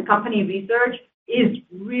prospecting and company research is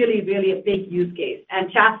really, really a big use case, and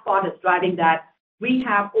HubSpot is driving that. We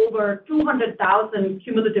have over 200,000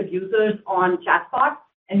 cumulative users on HubSpot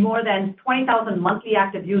and more than 20,000 monthly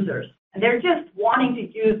active users. And they're just wanting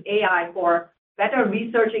to use AI for better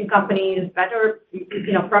researching companies, better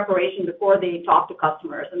preparation before they talk to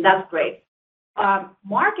customers, and that's great.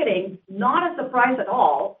 Marketing, not a surprise at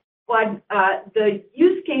all, but the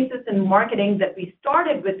use cases in marketing that we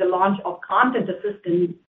started with the launch of Content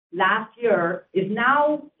Assistant last year is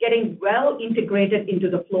now getting well integrated into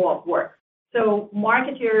the flow of work. So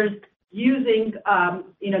marketers using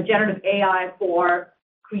generative AI for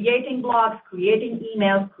creating blogs, creating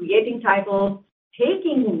emails, creating titles,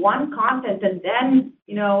 taking one content and then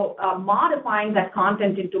modifying that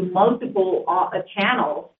content into multiple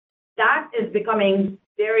channels. That is becoming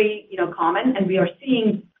very common, and we are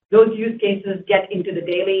seeing those use cases get into the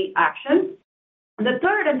daily action. And the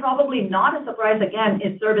third, and probably not a surprise again,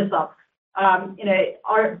 is Service Hub.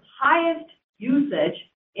 Our highest usage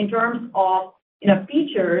in terms of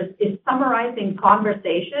features is summarizing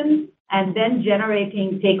conversations and then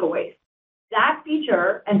generating takeaways. That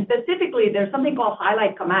feature, and specifically there's something called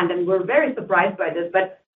highlight command, and we're very surprised by this,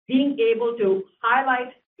 but being able to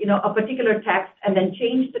highlight a particular text and then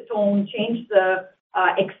change the tone,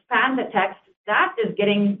 expand the text, that is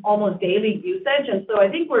getting almost daily usage. And so I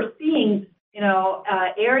think we're seeing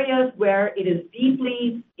areas where it is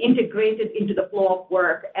deeply integrated into the flow of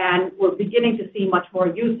work, and we're beginning to see much more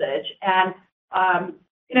usage. And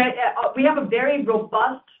we have a very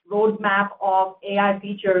robust roadmap of AI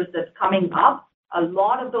features that's coming up. A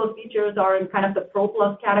lot of those features are in kind of the Pro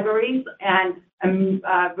Plus categories, and I'm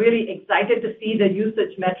really excited to see the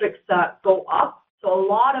usage metrics go up. So a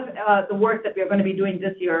lot of the work that we're going to be doing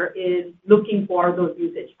this year is looking for those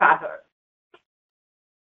usage patterns.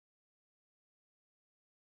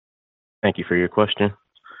 Thank you for your question.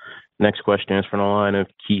 Next question is from the line of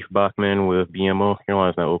Keith Bachman with BMO. Your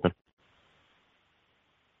line is now open.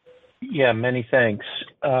 Yeah, many thanks.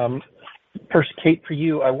 First, Kate, for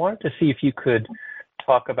you, I wanted to see if you could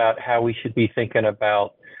talk about how we should be thinking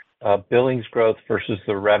about billings growth versus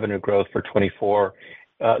the revenue growth for 24.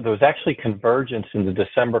 There was actually convergence in the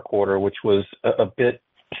December quarter, which was a bit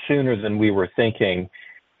sooner than we were thinking.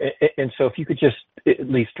 And so if you could just at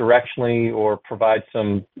least directionally or provide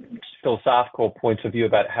some philosophical points of view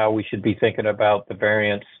about how we should be thinking about the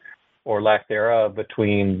variance or lack thereof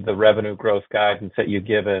between the revenue growth guidance that you've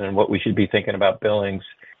given and what we should be thinking about billings.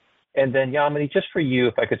 And then, Yamini, just for you,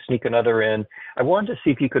 if I could sneak another in, I wanted to see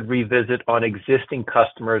if you could revisit on existing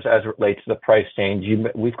customers as it relates to the price change.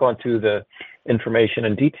 We've gone through the information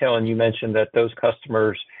in detail, and you mentioned that those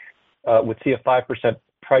customers would see a 5%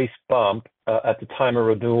 price bump at the time of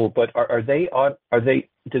renewal. But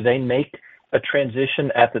do they make a transition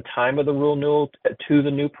at the time of the renewal to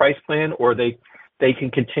the new price plan, or they can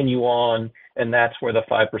continue on, and that's where the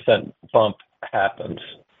 5% bump happens?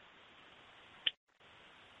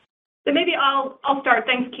 So maybe I'll start.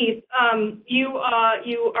 Thanks, Keith. You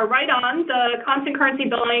are right on. The constant currency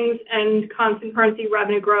billings and constant currency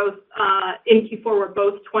revenue growth in Q4 were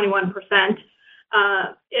both 21%.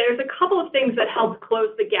 There's a couple of things that helped close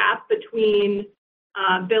the gap between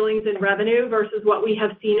billings and revenue versus what we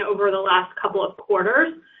have seen over the last couple of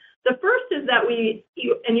quarters. The first is that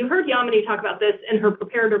you heard Yamini talk about this in her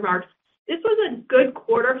prepared remarks. This was a good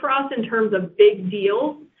quarter for us in terms of big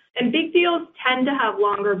deals. And big deals tend to have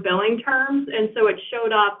longer billing terms, and so it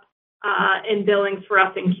showed up in billings for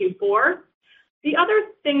us in Q4. The other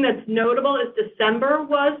thing that's notable is December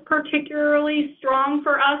was particularly strong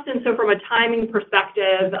for us, and so from a timing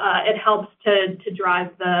perspective, it helps to drive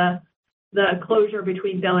the closure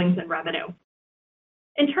between billings and revenue.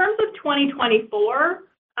 In terms of 2024,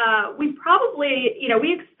 we probably,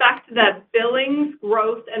 we expect that billings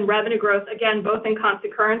growth and revenue growth, again, both in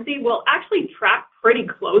constant currency, will actually track pretty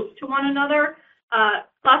close to one another,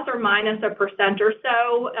 plus or minus 1% or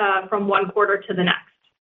so from one quarter to the next.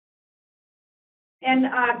 And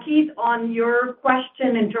Keith, on your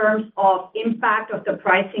question in terms of impact of the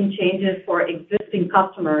pricing changes for existing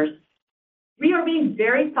customers, we are being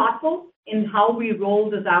very thoughtful in how we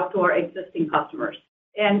roll this out to our existing customers.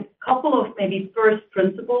 And a couple of maybe first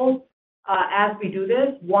principles as we do this.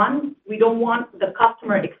 One, we don't want the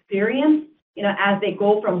customer experience, as they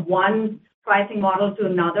go from one pricing model to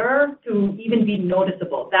another to even be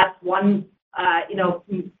noticeable. That's one,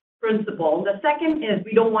 principle. The second is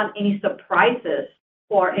we don't want any surprises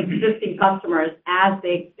for existing customers as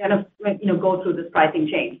they kind of, go through this pricing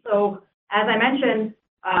change. So as I mentioned,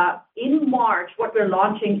 in March, what we're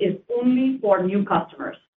launching is only for new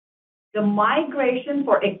customers. The migration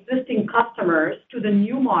for existing customers to the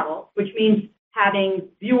new model, which means having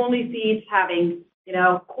view-only seats, having,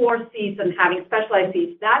 core seats, and having specialized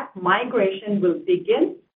seats, that migration will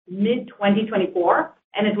begin mid-2024,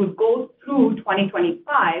 and it will go through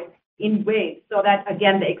 2025 in waves so that,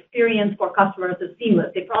 again, the experience for customers is seamless.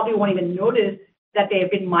 They probably won't even notice that they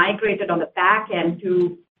have been migrated on the back end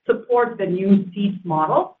to support the new seats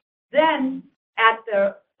model. Then, at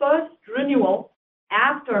the first renewal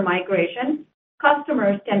after migration,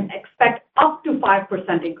 customers can expect up to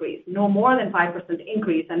 5% increase, no more than 5%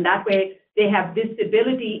 increase, and that way they have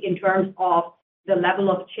visibility in terms of the level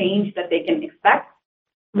of change that they can expect.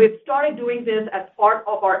 We've started doing this as part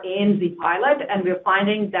of our ANZ pilot, and we're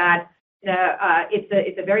finding that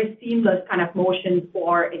it's a very seamless kind of motion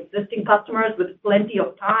for existing customers with plenty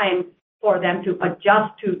of time for them to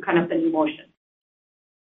adjust to kind of the new motion.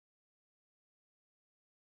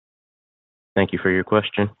 Thank you for your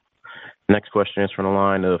question. Next question is from the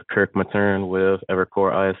line of Kirk Materne with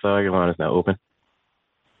Evercore ISI. Your line is now open.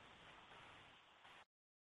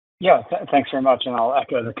 Yeah, thanks very much, and I'll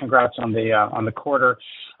echo the congrats on the quarter.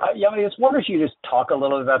 Yamini, I just wonder if you just talk a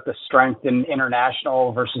little about the strength in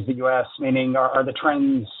international versus the U.S., meaning are the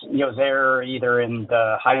trends, there either in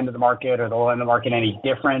the high end of the market or the low end of the market any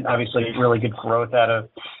different? Obviously, really good growth out of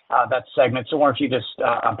that segment. So I wonder if you just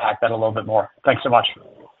unpack that a little bit more. Thanks so much.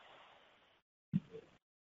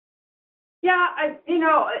 Yeah,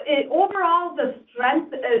 overall, the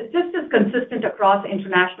strength is just as consistent across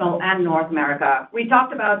international and North America. We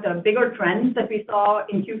talked about the bigger trends that we saw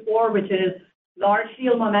in Q4, which is large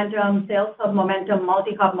deal momentum, sales hub momentum,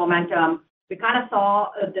 multi-hub momentum. We kind of saw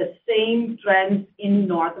the same trends in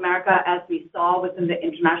North America as we saw within the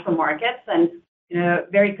international markets and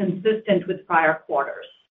very consistent with prior quarters.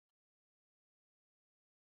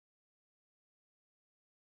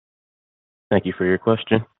 Thank you for your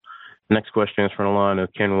question. Next question is from the line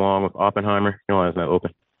of Ken Wong with Oppenheimer. Your line is now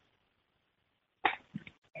open.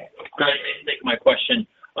 Great. Thanks for taking my question.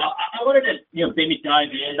 I wanted to, maybe dive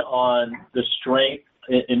in on the strength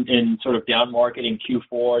in sort of down market in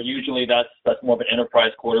Q4. Usually that's more of an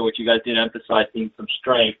enterprise quarter, which you guys did emphasize seeing some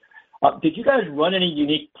strength. Did you guys run any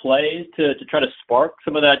unique plays to try to spark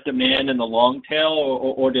some of that demand in the long tail,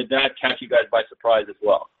 or did that catch you guys by surprise as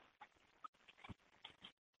well?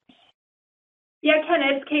 Yeah, Ken,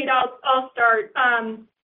 it's Kate. I'll start.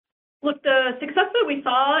 Look, the success that we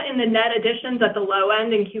saw in the net additions at the low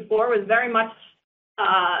end in Q4 was very much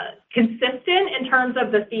consistent in terms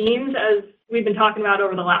of the themes as we've been talking about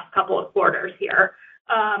over the last couple of quarters here.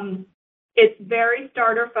 It's very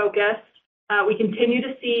starter focused. We continue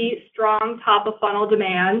to see strong top of funnel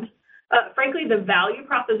demand. Frankly, the value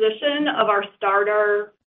proposition of our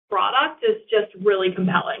starter product is just really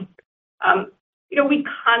compelling. We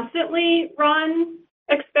constantly run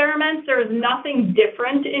experiments. There's nothing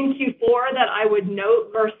different in Q4 that I would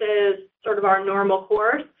note versus sort of our normal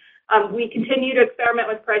course. We continue to experiment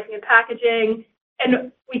with pricing and packaging,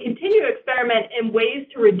 And we continue to experiment in ways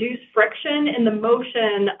to reduce friction in the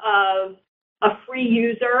motion of a free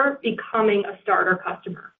user becoming a starter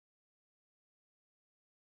customer.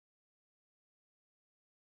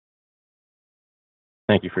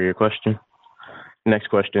 Thank you for your question. Next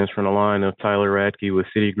question is from the line of Tyler Radke with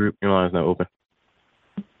Citigroup. Your line is now open.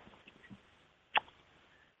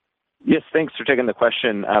 Yes, thanks for taking the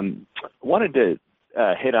question. Wanted to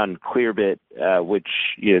hit on Clearbit, which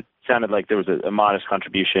sounded like there was a modest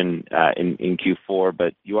contribution in Q4,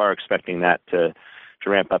 but you are expecting that to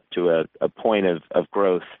ramp up to a point of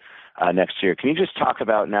growth next year. Can you just talk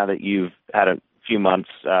about, now that you've had a few months,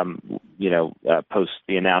 post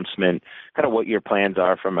the announcement, kind of what your plans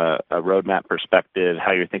are from a roadmap perspective,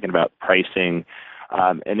 how you're thinking about pricing,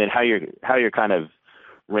 and then how you're kind of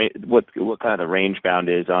what kind of the range bound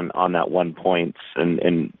is on that 1 point,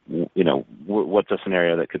 and what's a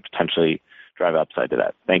scenario that could potentially drive upside to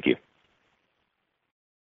that? Thank you.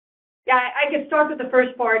 Yeah, I could start with the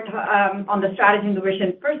first part on the strategy and the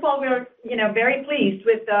vision. First of all, we're very pleased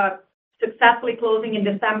with successfully closing in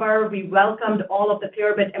December. We welcomed all of the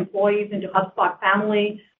Clearbit employees into HubSpot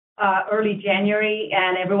family early January,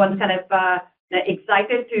 and everyone's kind of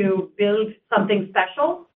excited to build something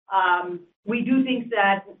special. We do think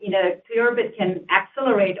that Clearbit can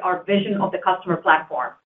accelerate our vision of the customer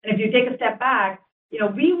platform. And if you take a step back,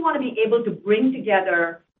 we want to be able to bring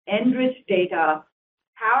together enriched data,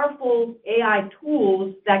 powerful AI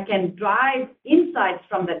tools that can drive insights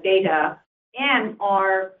from the data, and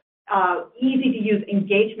our easy-to-use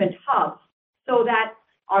engagement hubs so that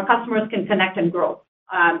our customers can connect and grow.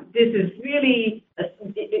 This is really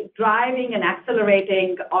driving and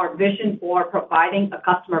accelerating our vision for providing a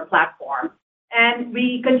customer platform. And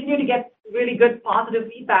we continue to get really good positive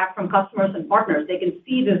feedback from customers and partners. They can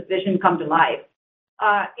see this vision come to life.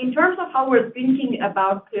 In terms of how we're thinking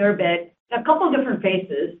about Clearbit, a couple of different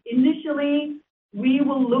phases. Initially, we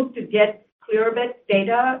will look to get Clearbit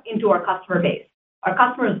data into our customer base. Our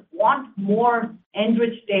customers want more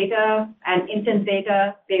enriched data and intent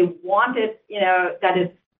data. They want it, that is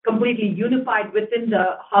completely unified within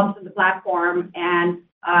the hubs of the platform. And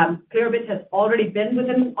Clearbit has already been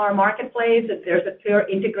within our marketplace. There's a clear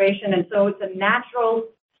integration. And so it's a natural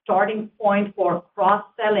starting point for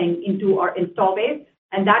cross-selling into our install base.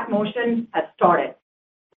 And that motion has started.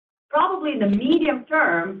 Probably in the medium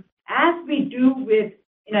term, as we do with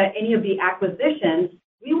any of the acquisitions,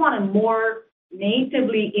 we want to more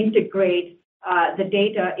natively integrate the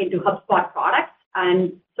data into HubSpot products,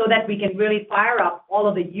 and so that we can really fire up all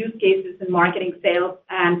of the use cases in marketing, sales,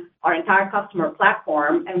 and our entire customer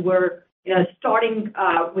platform. And we're starting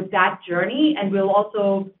with that journey, and we'll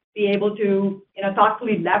also be able to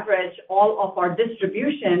thoughtfully leverage all of our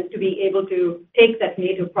distribution to be able to take that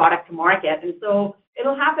native product to market. And so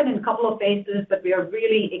it'll happen in a couple of phases, but we are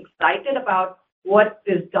really excited about what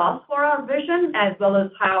this does for our vision, as well as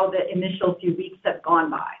how the initial few weeks have gone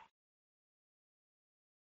by.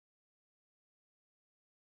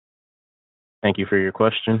 Thank you for your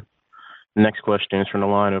question. The next question is from the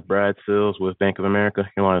line of Brad Sills with Bank of America.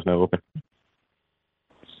 Your line is now open.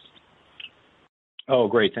 Oh,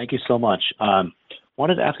 great. Thank you so much.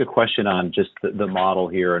 Wanted to ask a question on just the model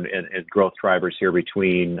here and growth drivers here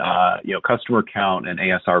between customer count and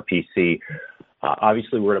ASRPC.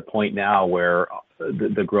 Obviously, we're at a point now where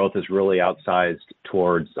the growth is really outsized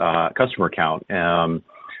towards customer count.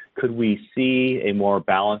 Could we see a more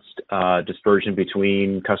balanced dispersion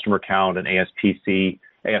between customer count and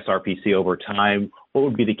ASRPC over time? What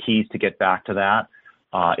would be the keys to get back to that?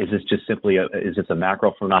 Is this just simply is this a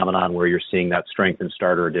macro phenomenon where you're seeing that strength in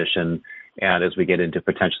Starter Edition, and as we get into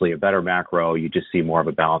potentially a better macro, you just see more of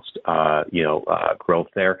a balanced growth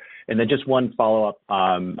there? And then just one follow-up,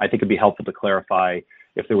 I think it'd be helpful to clarify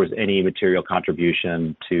if there was any material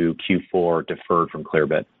contribution to Q4 deferred from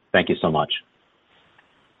Clearbit. Thank you so much.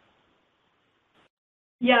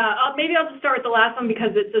 Yeah, maybe I'll just start with the last one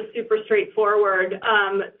because it's just super straightforward.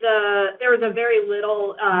 There was a very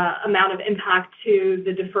little amount of impact to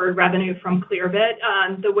the deferred revenue from Clearbit.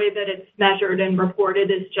 The way that it's measured and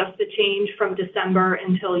reported is just a change from December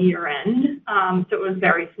until year end. So it was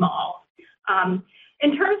very small.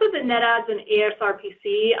 In terms of the net adds and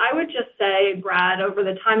ASRPC, I would just say, Brad, over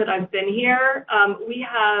the time that I've been here, we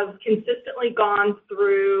have consistently gone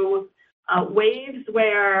through waves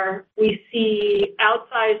where we see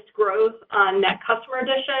outsized growth on net customer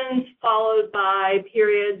additions, followed by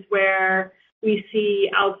periods where we see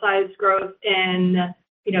outsized growth in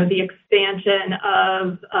the expansion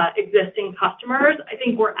of existing customers. I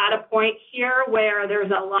think we're at a point here where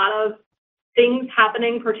there's a lot of things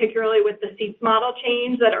happening, particularly with the seats model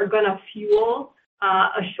change, that are going to fuel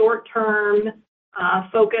a short-term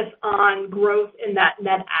focus on growth in that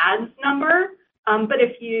net adds number. But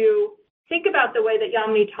if you think about the way that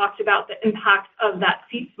Yamini talked about the impact of that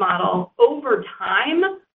seats model over time,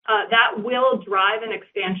 that will drive an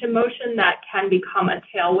expansion motion that can become a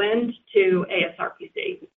tailwind to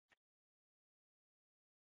ASRPC.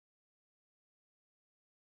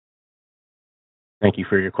 Thank you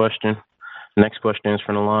for your question. Next question is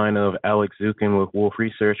from the line of Alex Zukin with Wolfe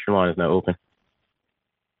Research. Your line is now open.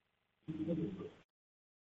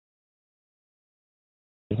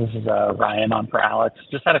 This is Ryan on for Alex.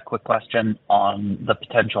 Just had a quick question on the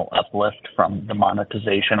potential uplift from the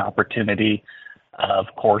monetization opportunity of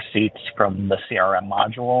core seats from the CRM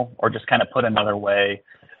module, or just kind of put another way,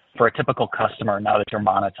 for a typical customer, now that you're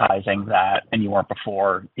monetizing that and you weren't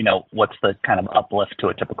before, what's the kind of uplift to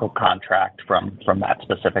a typical contract from that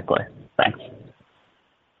specifically? Thanks.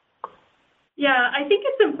 Yeah, I think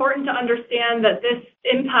it's important to understand that this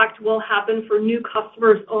impact will happen for new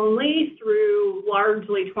customers only through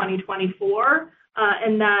largely 2024,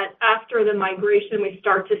 and that after the migration, we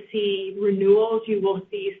start to see renewals, you will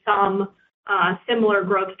see some similar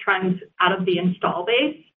growth trends out of the install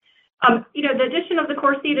base. The addition of the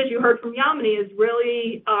core seat, as you heard from Yamini, is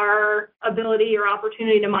really our ability or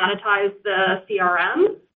opportunity to monetize the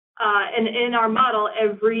CRM. And in our model,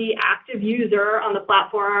 every active user on the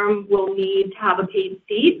platform will need to have a paid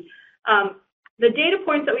seat. The data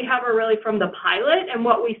points that we have are really from the pilot, and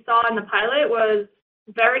what we saw in the pilot was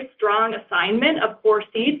very strong assignment of core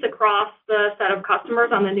seats across the set of customers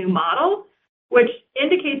on the new model, which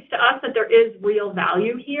indicates to us that there is real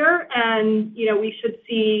value here, and we should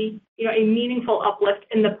see a meaningful uplift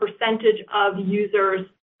in the percentage of users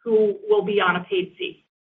who will be on a paid seat.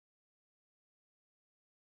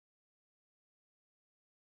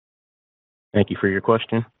 Thank you for your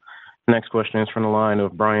question. Next question is from the line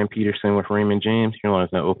of Brian Peterson with Raymond James. Your line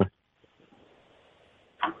is now open.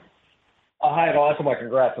 Hi, and I'll echo my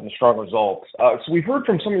congrats on the strong results. So we've heard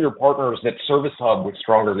from some of your partners that Service Hub was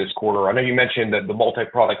stronger this quarter. I know you mentioned that the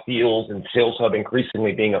multi-product deals and Sales Hub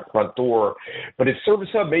increasingly being a front door, but is Service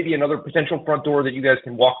Hub maybe another potential front door that you guys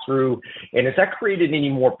can walk through? And has that created any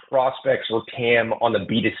more prospects or TAM on the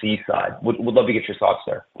B2C side? Would love to get your thoughts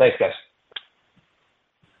there. Thanks, guys.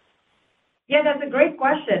 Yeah, that's a great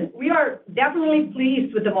question. We are definitely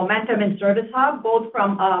pleased with the momentum in Service Hub, both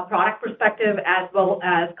from a product perspective as well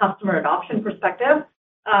as customer adoption perspective.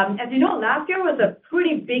 As you know, last year was a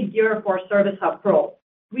pretty big year for Service Hub Pro.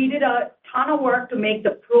 We did a ton of work to make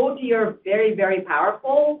the Pro tier very, very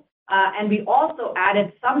powerful, and we also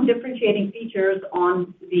added some differentiating features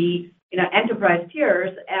on the enterprise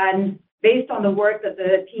tiers. And based on the work that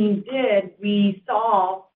the team did, we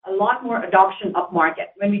saw a lot more adoption up market.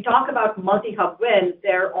 When we talk about multi-hub wins,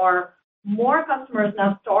 there are more customers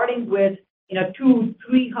now starting with 2,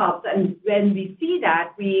 3 hubs, and when we see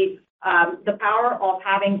that, the power of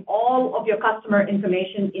having all of your customer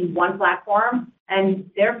information in one platform and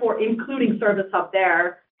therefore including Service Hub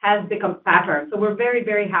there has become pattern. So we're very,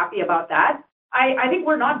 very happy about that. I think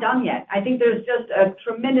we're not done yet. I think there's just a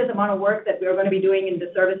tremendous amount of work that we're going to be doing in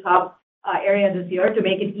the Service Hub area this year to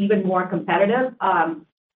make it even more competitive.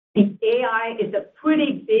 AI is a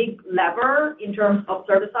pretty big lever in terms of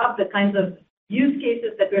Service Hub, the kinds of use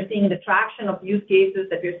cases that we're seeing, the traction of use cases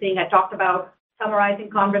that we're seeing. I talked about summarizing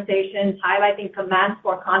conversations, highlighting commands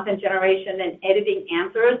for content generation, and editing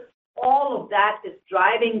answers. All of that is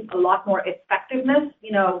driving a lot more effectiveness,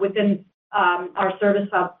 within our Service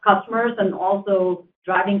Hub customers, and also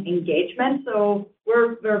driving engagement. So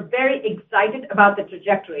we're very excited about the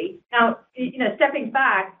trajectory. Now, stepping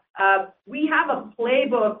back, we have a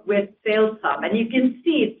playbook with Sales Hub, and you can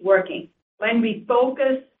see it's working. When we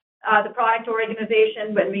focus the product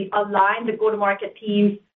organization, when we align the go-to-market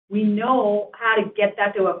teams, we know how to get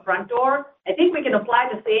that to a front door. I think we can apply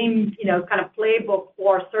the same, kind of playbook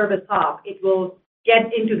for Service Hub. It will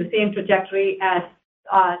get into the same trajectory as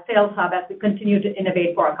Sales Hub as we continue to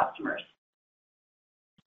innovate for our customers.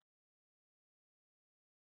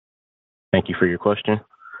 Thank you for your question.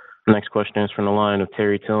 The next question is from the line of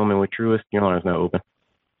Terry Tillman with Truist. Your line is now open.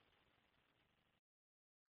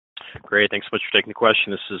 Great. Thanks so much for taking the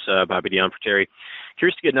question. This is Bobby Dion for Terry.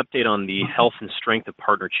 Curious to get an update on the health and strength of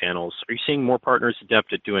partner channels. Are you seeing more partners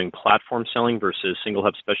adept at doing platform selling versus single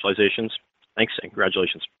hub specializations? Thanks, and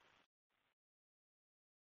congratulations.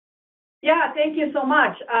 Yeah, thank you so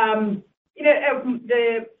much.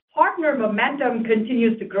 The partner momentum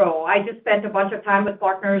continues to grow. I just spent a bunch of time with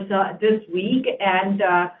partners this week, and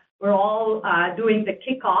we're all doing the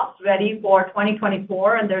kickoffs ready for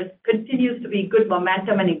 2024, and there continues to be good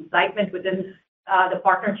momentum and excitement within the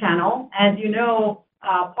partner channel. As you know,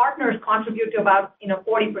 partners contribute to about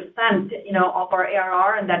 40% of our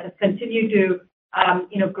ARR, and that has continued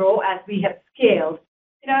to grow as we have scaled.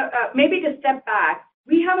 Maybe to step back,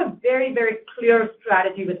 we have a very, very clear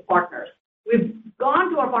strategy with partners. We've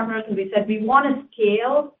gone to our partners and we said we want to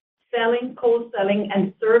scale selling, co-selling,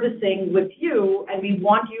 and servicing with you, and we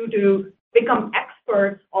want you to become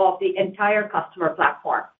experts of the entire customer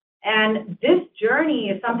platform. And this journey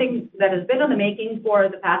is something that has been in the making for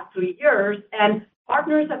the past 3 years, and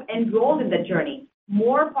partners have enrolled in that journey.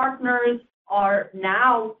 More partners are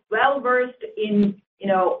now well-versed in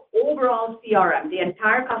overall CRM, the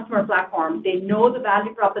entire customer platform. They know the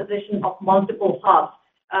value proposition of multiple hubs.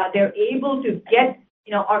 They're able to get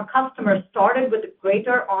our customers started with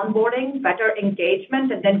greater onboarding, better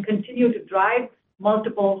engagement, and then continue to drive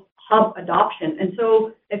multiple hub adoption. And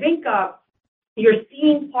so I think you're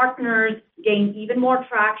seeing partners gain even more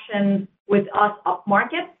traction with us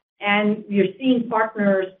upmarket, and you're seeing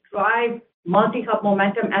partners drive multi-hub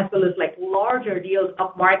momentum as well as larger deals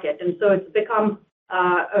upmarket. And so it's become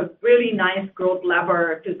a really nice growth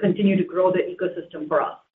lever to continue to grow the ecosystem for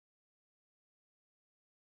us.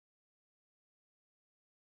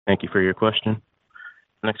 Thank you for your question.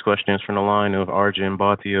 Next question is from the line of Arjun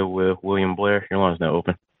Bhatia with William Blair. Your line is now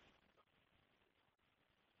open.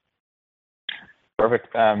 Perfect.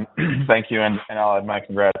 Thank you, and I'll add my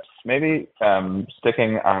congrats. Maybe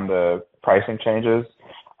sticking on the pricing changes,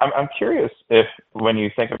 I'm curious if when you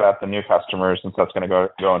think about the new customers, since that's going to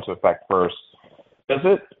go into effect first, does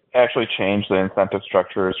it actually change the incentive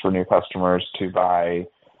structures for new customers to buy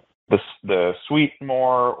the suite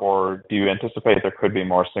more, or do you anticipate there could be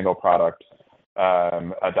more single product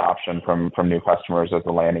adoption from new customers as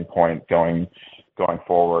a landing point going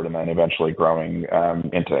forward, and then eventually growing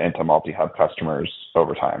into multi-hub customers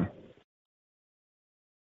over time?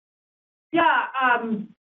 Yeah,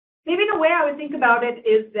 maybe the way I would think about it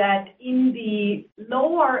is that in the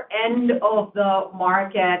lower end of the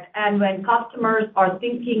market, and when customers are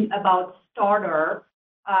thinking about starter,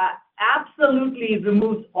 absolutely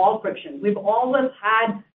removes all friction. We've always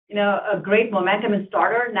had a great momentum in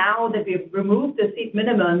starter. Now that we've removed the seat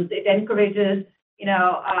minimums, it encourages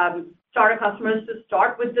starter customers to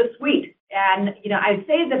start with the suite. And I'd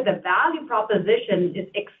say that the value proposition is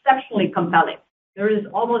exceptionally compelling. There is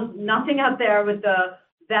almost nothing out there with the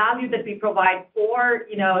value that we provide for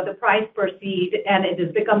the price per seat, and it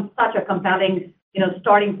has become such a compelling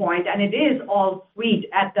starting point. And it is all suite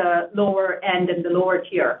at the lower end and the lower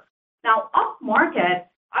tier. Now, up market,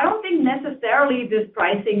 I don't think necessarily this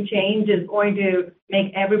pricing change is going to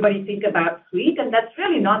make everybody think about suite, and that's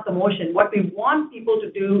really not the motion. What we want people to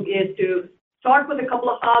do is to start with a couple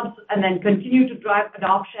of hubs and then continue to drive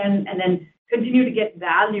adoption and then continue to get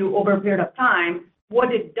value over a period of time.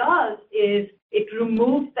 What it does is it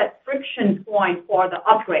removes that friction point for the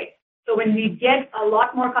upgrade. So when we get a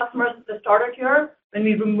lot more customers at the starter tier, when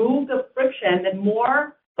we remove the friction, then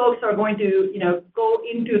more folks are going to go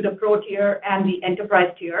into the pro tier and the enterprise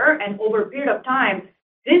tier. And over a period of time,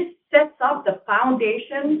 this sets up the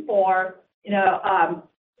foundation for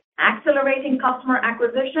accelerating customer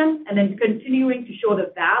acquisition and then continuing to show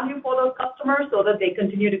the value for those customers so that they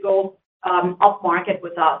continue to go up market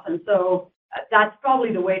with us. And so that's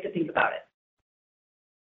probably the way to think about it.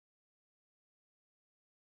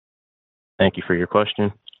 Thank you for your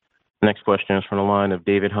question. Next question is from the line of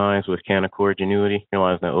David Hynes with Canaccord Genuity. Your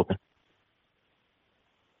line is now open.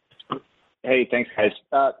 Hey, thanks, guys.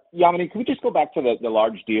 Yamini, can we just go back to the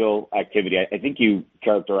large deal activity? I think you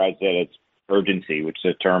characterized it as urgency, which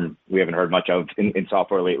is a term we haven't heard much of in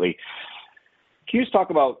software lately. Can you just talk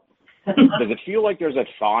about, does it feel like there's a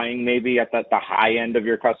thawing maybe at the high end of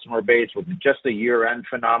your customer base? Was it just a year-end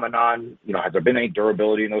phenomenon? Has there been any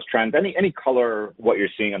durability in those trends? Any color what you're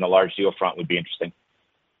seeing on the large deal front would be interesting.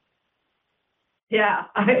 Yeah,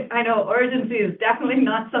 I know urgency is definitely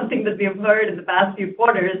not something that we've heard in the past few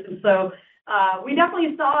quarters. And so we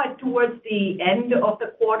definitely saw it towards the end of the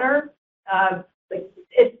quarter,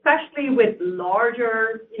 especially with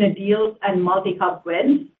larger deals and multi-hub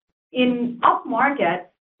wins. In upmarket,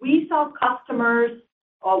 we saw customers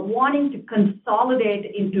wanting to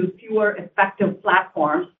consolidate into fewer effective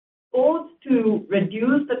platforms, both to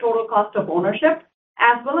reduce the total cost of ownership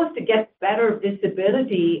as well as to get better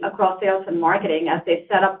visibility across sales and marketing as they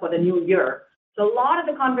set up for the new year. So a lot of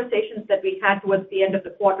the conversations that we had towards the end of the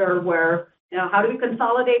quarter were, how do we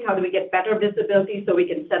consolidate? How do we get better visibility so we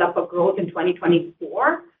can set up a growth in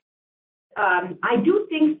 2024? I do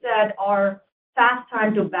think that our fast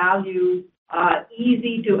time to value,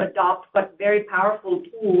 easy to adopt but very powerful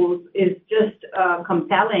tools is just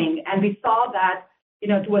compelling, and we saw that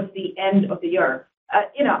towards the end of the year.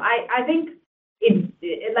 I think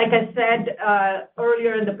like I said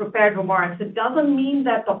earlier in the prepared remarks, it doesn't mean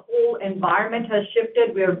that the whole environment has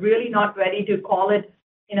shifted. We're really not ready to call it,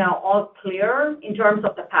 all clear in terms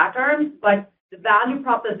of the patterns, but the value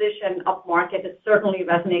proposition of market is certainly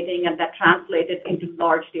resonating, and that translated into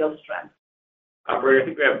large deal strength. Operator, I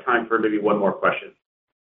think we have time for maybe one more question.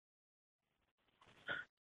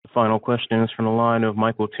 The final question is from the line of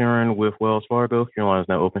Michael Turrin with Wells Fargo. Your line is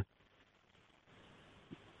now open.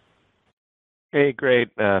 Hey, great.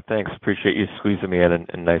 Thanks. Appreciate you squeezing me in,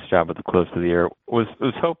 and nice job at the close of the year. Was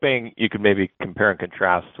hoping you could maybe compare and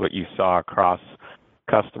contrast what you saw across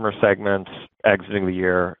customer segments exiting the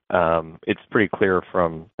year. It's pretty clear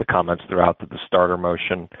from the comments throughout that the starter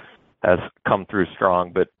motion has come through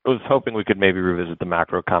strong, but I was hoping we could maybe revisit the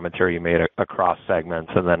macro commentary you made across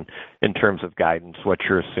segments. And then in terms of guidance, what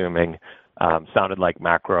you're assuming sounded like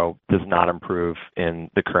macro does not improve in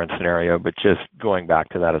the current scenario, but just going back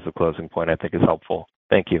to that as a closing point, I think is helpful.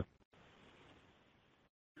 Thank you.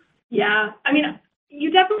 Yeah, I mean, you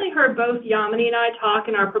definitely heard both Yamini and I talk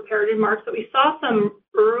in our prepared remarks that we saw some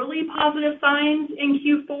early positive signs in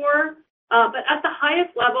Q4, but at the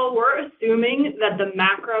highest level, we're assuming that the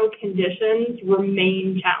macro conditions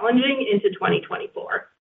remain challenging into 2024.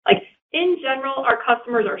 Like, in general, our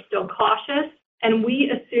customers are still cautious, and we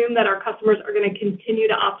assume that our customers are going to continue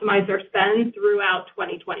to optimize their spend throughout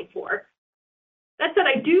 2024. That said,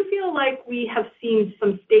 I do feel like we have seen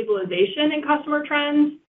some stabilization in customer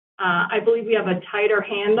trends. I believe we have a tighter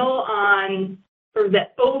handle on sort of the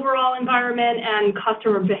overall environment and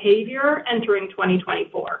customer behavior entering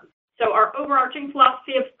 2024. So our overarching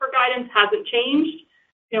philosophy for guidance hasn't changed.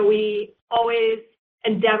 We always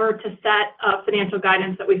endeavor to set financial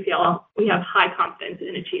guidance that we feel we have high confidence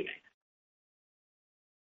in achieving.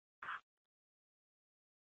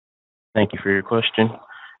 Thank you for your question.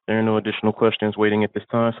 There are no additional questions waiting at this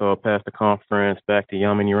time, so I'll pass the conference back to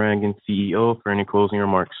Yamini Rangan, CEO, for any closing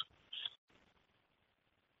remarks.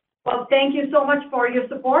 Well, thank you so much for your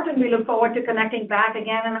support, and we look forward to connecting back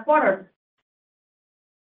again in a quarter.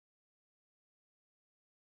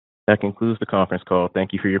 That concludes the conference call.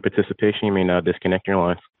 Thank you for your participation. You may now disconnect your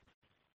lines.